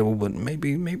debatable, but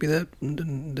maybe the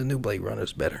new Blade Runner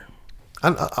is better.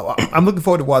 I'm looking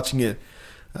forward to watching it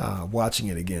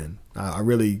again.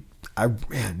 You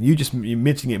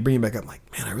mentioning it, bringing it back up. I'm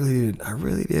like, man, I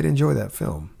really did enjoy that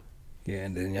film. Yeah,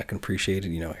 and then I can appreciate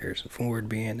it. Harrison Ford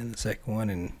being in the second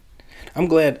one, and I'm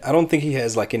glad. I don't think he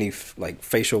has like any like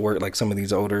facial work like some of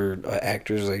these older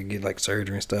actors. They get like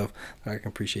surgery and stuff. I can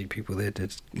appreciate people that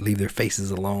just leave their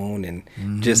faces alone and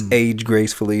just age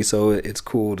gracefully. So it's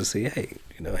cool to see. Hey,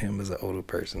 him as an older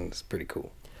person. It's pretty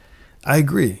cool. I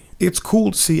agree. It's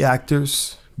cool to see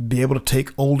actors be able to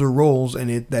take older roles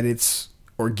and that it's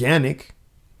organic,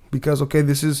 because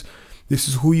this is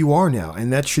who you are now,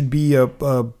 and that should be a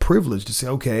privilege to say,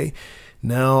 okay,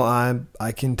 now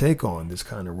I can take on this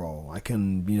kind of role. I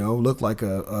can look like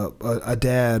a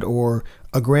dad or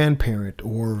a grandparent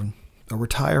or a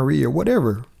retiree or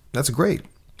whatever. That's great.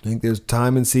 I think there's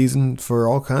time and season for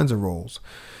all kinds of roles.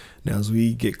 Now, as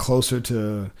we get closer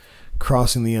to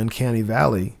crossing the uncanny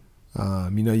valley,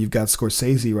 you've got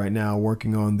Scorsese right now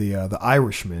working on the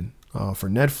Irishman for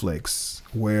Netflix,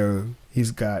 where he's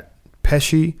got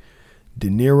Pesci, De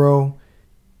Niro,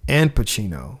 and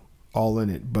Pacino all in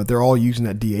it, but they're all using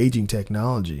that de-aging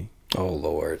technology. Oh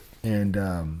Lord! And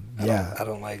I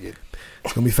don't like it.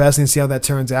 It's gonna be fascinating to see how that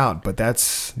turns out. But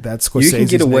that's Scorsese's. You can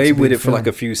get away with it film. for like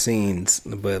a few scenes,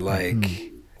 but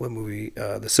like what movie?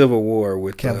 The Civil War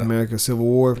with Captain America: Civil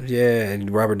War. Yeah,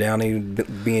 and Robert Downey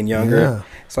being younger. Yeah.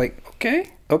 It's like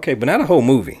okay, but not a whole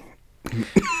movie.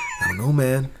 I don't know,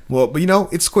 man. Well, but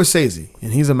it's Scorsese,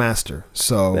 and he's a master.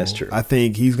 So that's true. I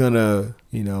think he's gonna,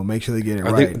 make sure they get it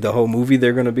right. The whole movie,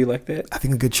 they're gonna be like that. I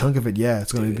think a good chunk of it, yeah,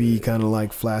 it's gonna be kind of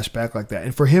like flashback like that.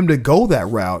 And for him to go that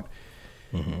route,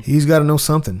 he's got to know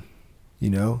something.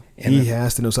 He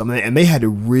has to know something. And they had to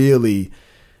really,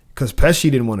 because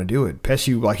Pesci didn't want to do it.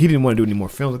 Pesci, he didn't want to do any more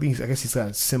films. I guess he's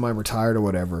got semi-retired or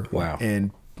whatever. Wow. And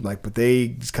but they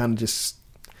just kind of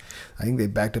I think they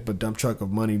backed up a dump truck of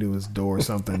money to his door or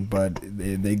something, but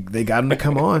they got him to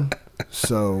come on.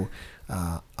 So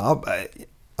I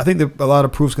think that a lot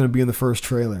of proof's going to be in the first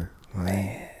trailer. Right?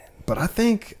 Man. But I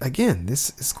think, again,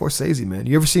 this is Scorsese, man.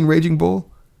 You ever seen Raging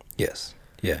Bull? Yes.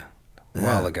 Yeah. A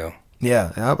while ago.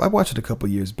 Yeah. I watched it a couple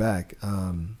years back.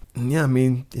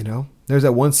 There's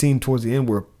that one scene towards the end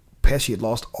where Pesci had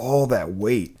lost all that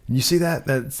weight. You see that?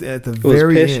 That's at the It was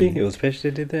very Pesci? end. It was Pesci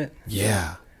that did that?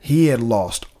 Yeah. He had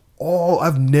lost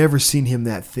I've never seen him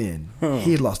that thin.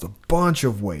 He had lost a bunch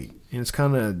of weight. And it's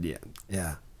kind of,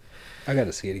 yeah. I got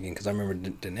to see it again because I remember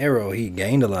De Niro, he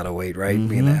gained a lot of weight, right?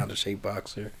 Being an out of shape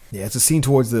boxer. Yeah, it's a scene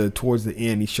towards the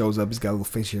end. He shows up, he's got a little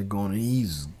face hair going,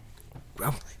 and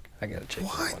I'm like, I got to check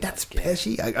what? That's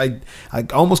Pesci? I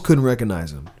almost couldn't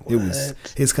recognize him. What?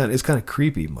 It's kind of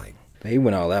creepy. I'm like, he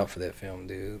went all out for that film,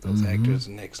 dude. Those actors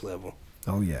are next level.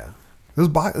 oh yeah.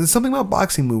 There's something about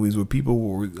boxing movies where people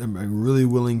were really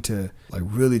willing to like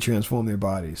really transform their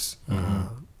bodies.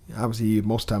 Obviously,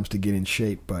 most times to get in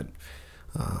shape, but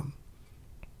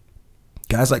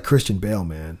guys like Christian Bale,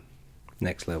 man,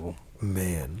 Next level.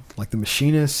 Man, like The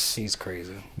Machinist. He's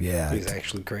crazy. Yeah. He's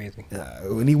actually crazy.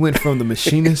 When he went from The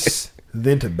Machinist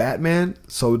then to Batman,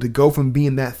 so to go from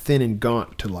being that thin and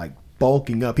gaunt to like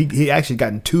bulking up, he actually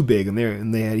gotten too big,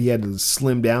 and he had to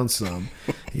slim down some.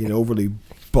 He had overly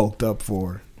bulked up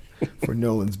for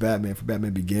Nolan's Batman, for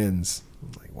Batman Begins. I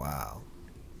was like, wow.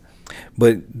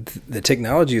 But the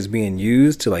technology is being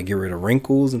used to like get rid of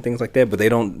wrinkles and things like that, but they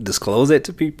don't disclose it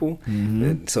to people.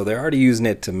 So they're already using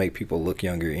it to make people look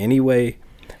younger anyway.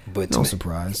 But no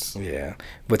surprise. Yeah,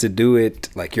 but to do it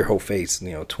like your whole face,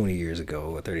 20 years ago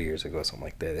or 30 years ago, something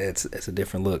like that, it's a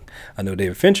different look. I know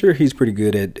David Fincher, he's pretty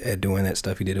good at doing that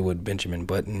stuff. He did it with Benjamin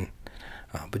Button,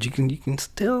 but you can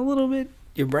tell a little bit.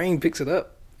 Your brain picks it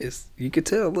up. You could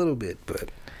tell a little bit,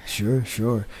 but.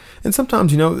 Sure. And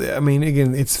sometimes,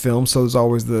 again, it's film, so there's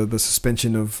always the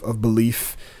suspension of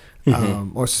belief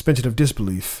or suspension of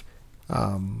disbelief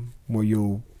where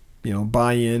you'll,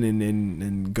 buy in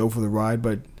and go for the ride.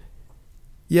 But,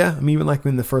 yeah, even like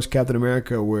in the first Captain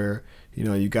America where,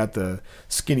 you got the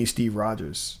skinny Steve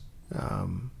Rogers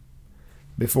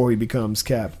before he becomes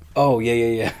Cap. Oh,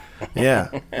 yeah. Yeah.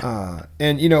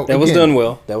 And, That was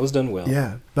done well.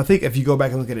 Yeah. I think if you go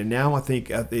back and look at it now, I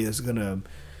think it's going to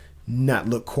not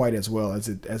look quite as well as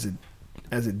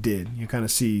it did. You kind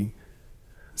of see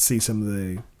some of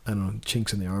the, I don't know,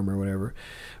 chinks in the armor or whatever.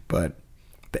 But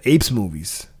the Apes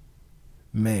movies,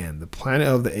 man, the Planet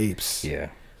of the Apes. Yeah.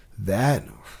 That,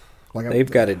 like,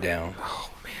 they've got it down. Oh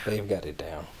man, they've got it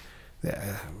down.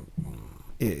 Yeah.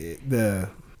 They're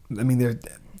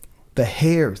the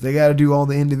hairs. They got to do all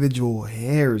the individual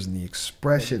hairs and the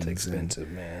expressions. It's expensive,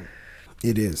 man.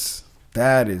 It is.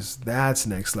 That's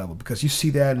next level, because you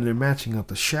see that and they're matching up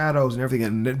the shadows and everything,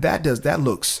 and that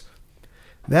looks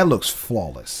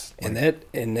flawless. And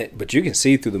that, but you can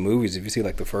see through the movies, if you see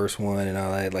like the first one and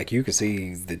all that, like you can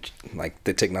see the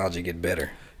technology get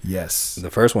better. Yes.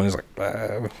 The first one is like,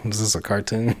 is this a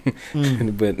cartoon?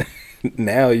 But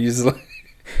now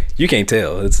you can't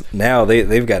tell. It's now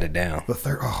they've got it down. The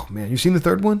third, oh man, you seen the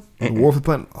third one? The War for the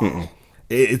Planet. Oh,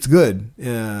 it's good.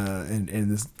 And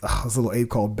this little ape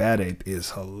called Bad Ape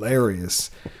is hilarious.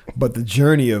 But the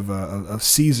journey of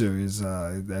Caesar is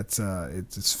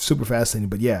it's super fascinating.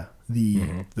 But yeah,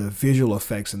 the visual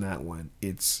effects in that one,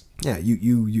 it's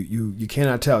you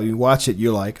cannot tell. You watch it,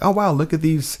 you're like, oh wow, look at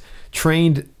these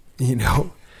trained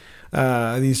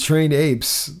these trained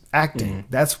apes acting.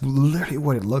 That's literally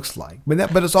what it looks like.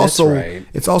 But it's also right.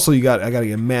 It's also I gotta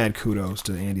give mad kudos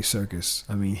to Andy Serkis.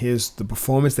 I mean, the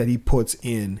performance that he puts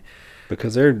in,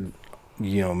 because they're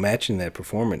matching that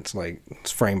performance like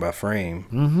it's frame by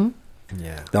frame.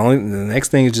 Yeah. The next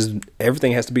thing is just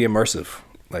everything has to be immersive.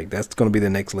 Like that's going to be the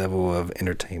next level of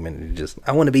entertainment.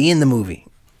 I want to be in the movie.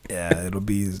 Yeah, it'll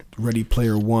be Ready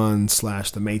Player One /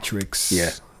 The Matrix.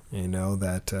 Yeah.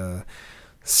 That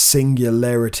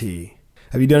singularity.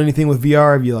 Have you done anything with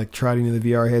VR? Have you like tried any of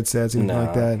the VR headsets, anything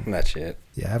like that? Not yet.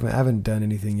 Yeah, I haven't done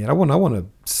anything yet. I want to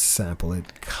sample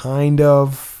it, kind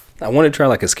of. I want to try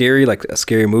like a scary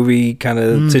movie kind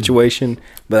of situation,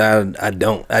 but I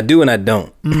don't. I do and I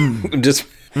don't. Just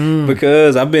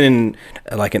because I've been in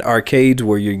like in arcades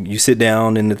where you sit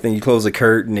down and the thing, you close the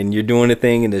curtain and you're doing the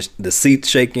thing and the seat's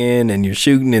shaking and you're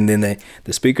shooting and then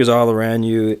the speakers are all around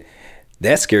you.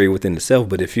 That's scary within itself.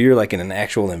 But if you're like in an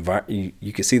actual environment,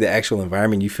 you can see the actual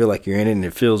environment. You feel like you're in it and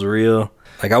it feels real.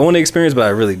 Like I want to experience, but I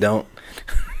really don't.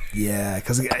 Yeah,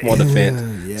 because I'm on the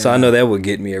fence. Yeah. So I know that would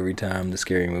get me every time, the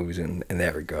scary movies in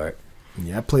that regard.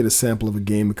 Yeah, I played a sample of a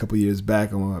game a couple years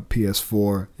back on my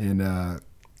PS4, and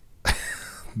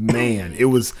man, it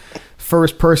was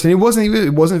first person. It wasn't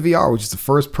VR, which is the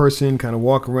first person kind of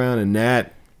walk around and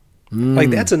that. Like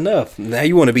that's enough. Now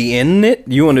you want to be in it.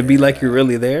 You want to be like you're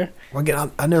really there. Well,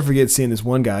 again, I'll never forget seeing this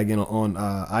one guy again on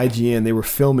IGN. They were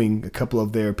filming a couple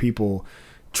of their people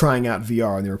trying out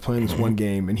VR, and they were playing this one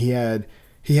game, and he was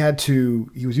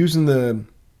using the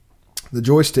the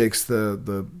joysticks,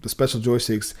 the special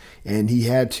joysticks, and he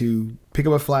had to pick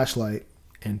up a flashlight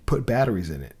and put batteries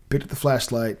in it. Picked up the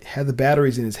flashlight, had the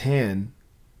batteries in his hand,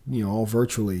 all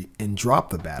virtually, and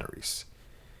dropped the batteries.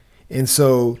 And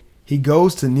so he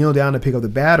goes to kneel down to pick up the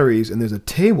batteries, and there's a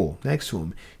table next to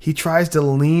him. He tries to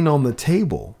lean on the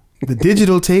table, the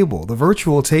digital table, the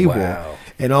virtual table, wow.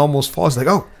 and almost falls. Like,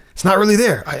 oh, it's not really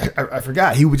there. I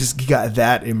forgot. He got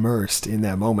that immersed in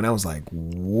that moment. I was like,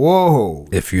 whoa.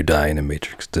 If you die in a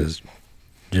Matrix, does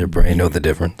your brain know the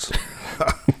difference?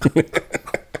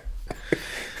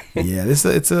 Yeah,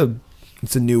 it's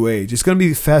a new age. It's going to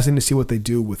be fascinating to see what they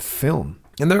do with film.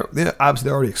 And they're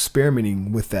obviously already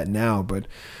experimenting with that now, but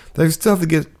they still have to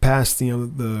get past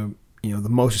the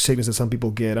motion sickness that some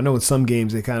people get. I know in some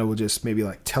games they kind of will just maybe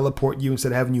like teleport you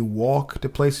instead of having you walk to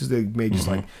places. They may just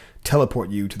like teleport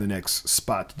you to the next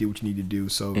spot to do what you need to do.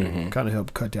 So kind of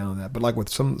help cut down on that. But like with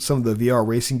some of the VR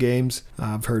racing games,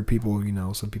 I've heard people,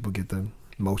 some people get the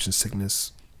motion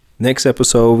sickness. Next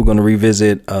episode, we're going to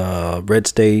revisit Red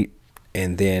State,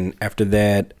 and then after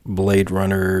that, Blade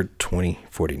Runner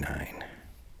 2049.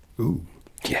 Ooh.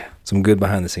 Yeah, some good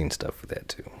behind-the-scenes stuff with that,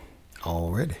 too.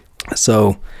 Already.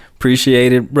 So,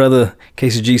 appreciate it, brother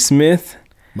Casey G. Smith.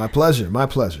 My pleasure. My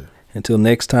pleasure. Until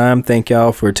next time, thank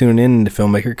y'all for tuning in to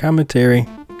Filmmaker Commentary.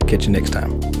 Catch you next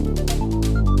time.